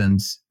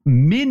citizens,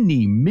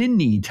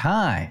 many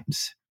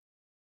times,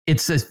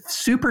 it's a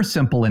super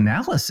simple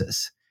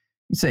analysis.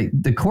 You say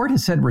the court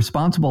has said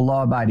responsible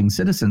law-abiding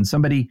citizens,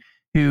 somebody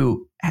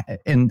who,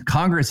 and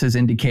Congress has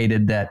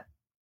indicated that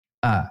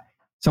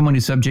someone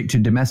who's subject to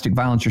domestic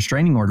violence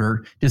restraining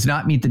order does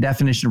not meet the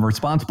definition of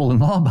responsible and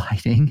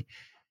law-abiding.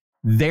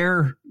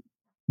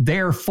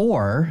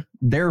 Therefore,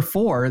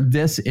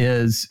 this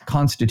is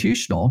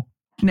constitutional.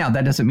 Now,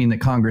 that doesn't mean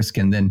that Congress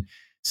can then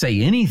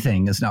say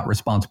anything is not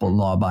responsible and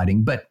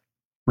law-abiding, but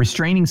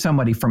restraining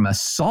somebody from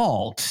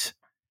assault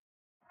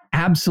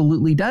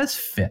absolutely does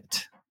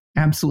fit.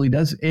 Absolutely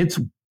does. It's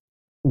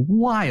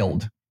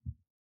wild.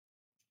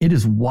 It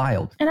is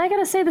wild. And I got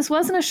to say, this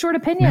wasn't a short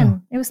opinion.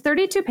 No. It was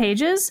 32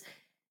 pages.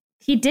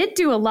 He did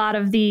do a lot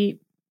of the,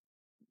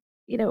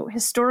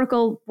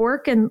 historical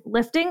work and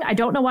lifting. I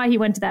don't know why he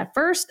went to that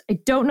first. I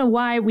don't know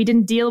why we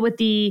didn't deal with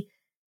the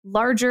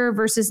larger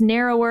versus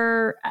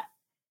narrower.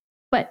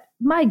 But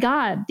my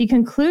God, the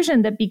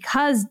conclusion that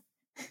because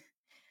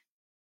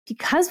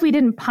we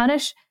didn't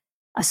punish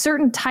a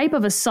certain type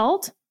of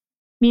assault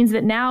means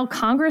that now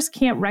Congress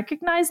can't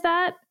recognize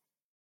that.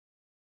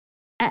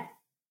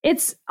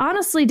 It's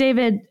honestly,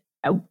 David,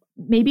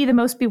 maybe the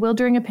most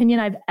bewildering opinion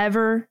I've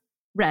ever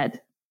read.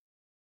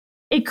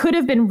 It could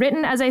have been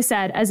written, as I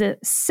said, as a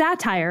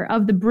satire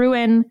of the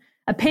Bruen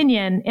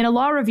opinion in a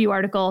law review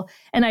article,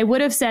 and I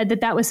would have said that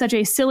that was such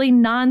a silly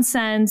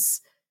nonsense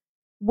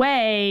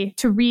way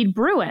to read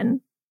Bruen.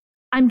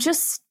 I'm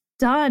just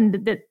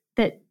stunned that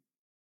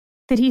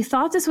he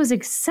thought this was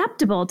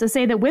acceptable to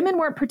say that women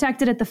weren't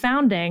protected at the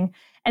founding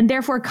and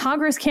therefore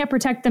Congress can't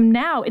protect them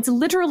now. It's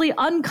literally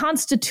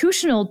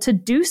unconstitutional to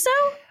do so.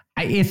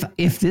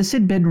 If this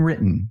had been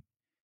written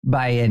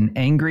by an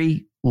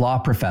angry law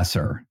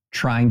professor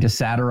trying to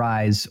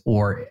satirize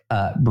or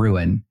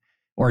Bruen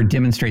or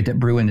demonstrate that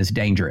Bruen is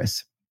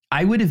dangerous,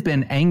 I would have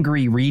been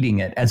angry reading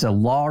it as a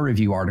law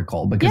review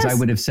article because I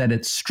would have said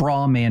it's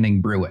straw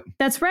manning Bruen.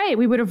 That's right.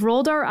 We would have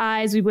rolled our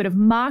eyes. We would have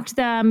mocked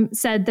them,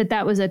 said that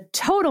that was a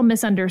total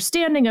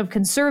misunderstanding of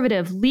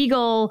conservative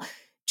legal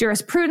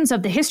jurisprudence,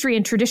 of the history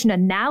and tradition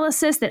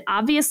analysis, that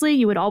obviously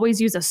you would always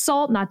use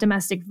assault, not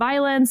domestic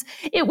violence.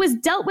 It was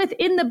dealt with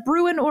in the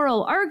Bruen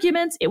oral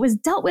arguments. It was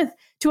dealt with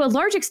to a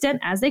large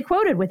extent, as they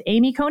quoted, with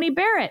Amy Coney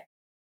Barrett.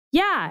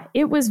 Yeah,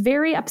 it was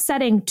very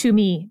upsetting to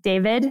me,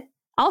 David.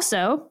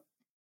 Also,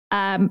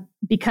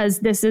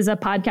 because this is a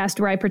podcast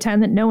where I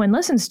pretend that no one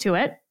listens to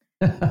it,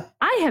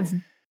 I have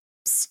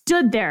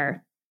stood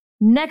there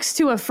next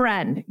to a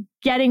friend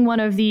getting one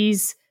of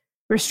these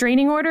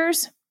restraining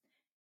orders,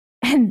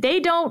 and they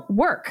don't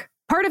work.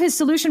 Part of his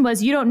solution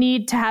was you don't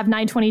need to have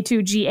 922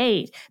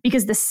 G8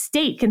 because the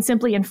state can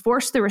simply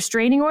enforce the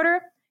restraining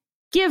order.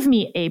 Give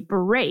me a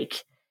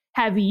break.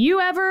 Have you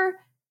ever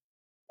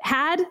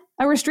had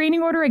a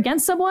restraining order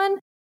against someone?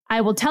 I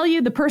will tell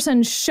you, the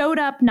person showed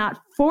up not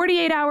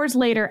 48 hours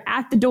later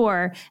at the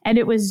door, and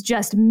it was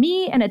just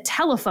me and a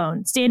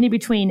telephone standing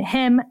between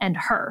him and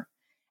her.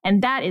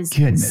 And that is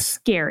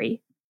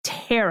scary,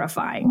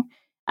 terrifying.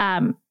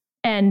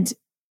 And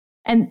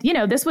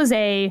this was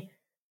a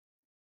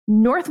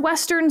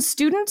Northwestern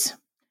student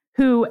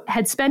who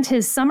had spent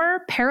his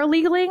summer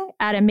paralegaling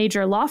at a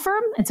major law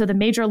firm. And so the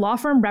major law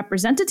firm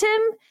represented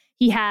him.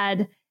 He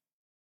had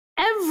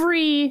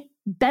every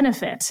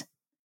benefit,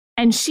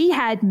 and she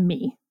had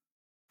me,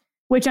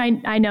 which I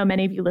know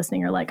many of you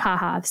listening are like,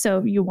 haha,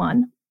 so you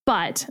won.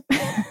 But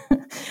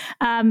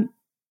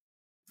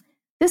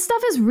this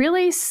stuff is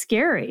really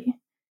scary.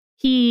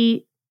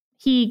 He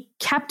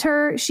kept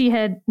her. She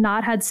had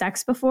not had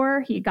sex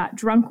before. He got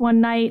drunk one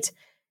night,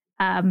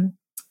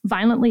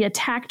 violently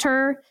attacked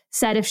her,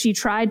 said if she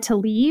tried to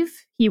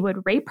leave, he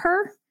would rape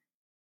her,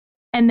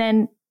 and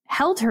then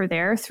held her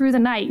there through the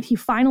night. He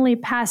finally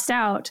passed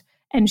out,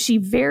 and she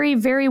very,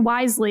 very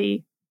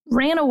wisely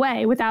ran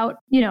away without,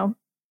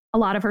 a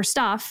lot of her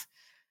stuff.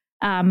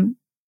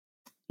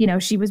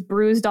 She was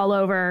bruised all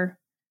over.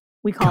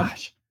 We called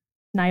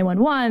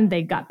 911.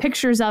 They got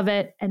pictures of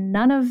it, and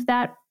none of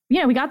that,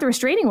 we got the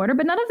restraining order,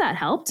 but none of that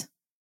helped.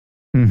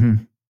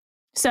 Mm-hmm.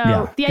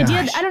 So the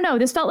idea, I don't know,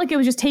 this felt like it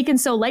was just taken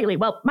so lightly.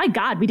 Well, my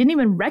God, we didn't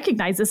even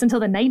recognize this until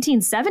the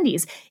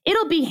 1970s.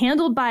 It'll be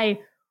handled by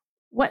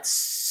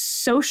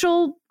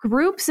social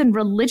groups and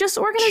religious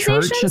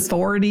organizations? Church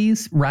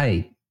authorities,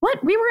 right.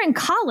 What? We were in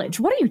college.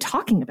 What are you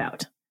talking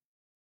about?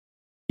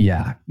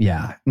 Yeah.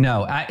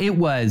 No, it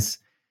was,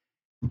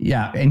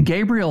 And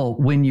Gabriel,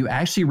 when you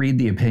actually read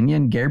the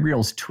opinion,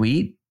 Gabriel's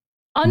tweet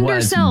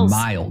was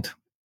mild.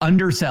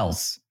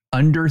 Undersells.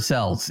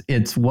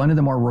 It's one of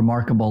the more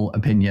remarkable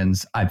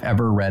opinions I've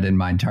ever read in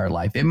my entire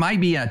life. It's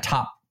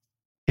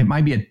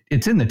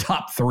in the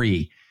top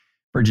 3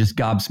 for just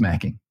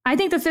gobsmacking. I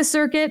think the Fifth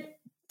Circuit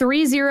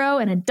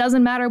 3-0, and it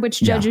doesn't matter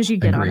which judges you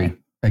get on it.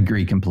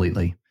 Agree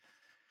completely.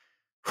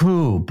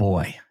 Oh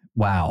boy.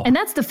 Wow. And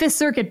that's the Fifth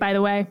Circuit, by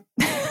the way.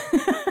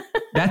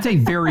 That's a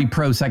very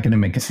pro-Second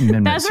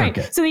Amendment That's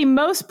circuit. Right. So the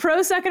most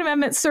pro-Second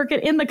Amendment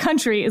circuit in the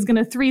country is going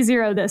to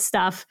 3-0 this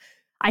stuff,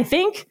 I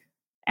think,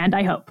 and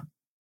I hope.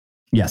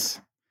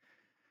 Yes.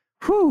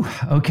 Whew.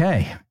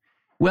 Okay.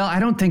 Well, I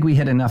don't think we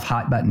hit enough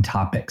hot button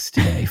topics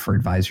today for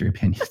advisory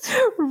opinions.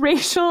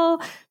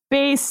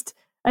 Racial-based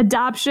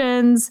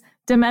adoptions,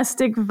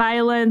 domestic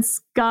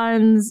violence,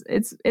 guns.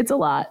 It's a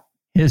lot.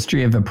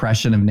 History of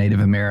oppression of Native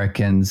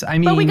Americans. I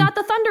mean, but we got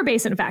the Thunder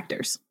Basin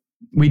factors.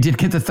 We did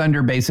get the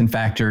Thunder Basin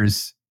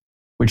factors,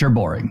 which are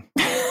boring.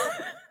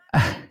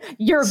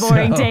 You're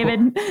boring,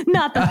 David,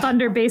 not the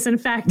Thunder Basin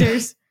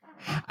factors.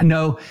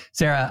 No,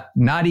 Sarah,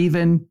 not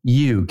even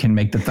you can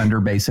make the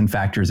Thunder Basin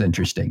factors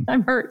interesting.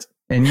 I'm hurt.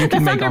 And you can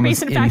the make Thunder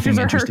almost Basin anything factors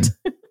are interesting.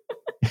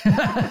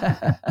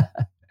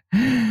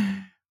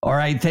 All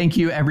right. Thank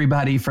you,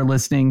 everybody, for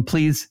listening.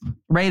 Please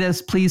rate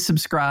us. Please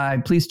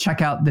subscribe. Please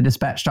check out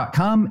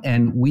thedispatch.com.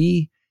 And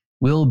we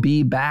will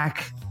be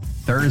back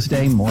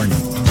Thursday morning.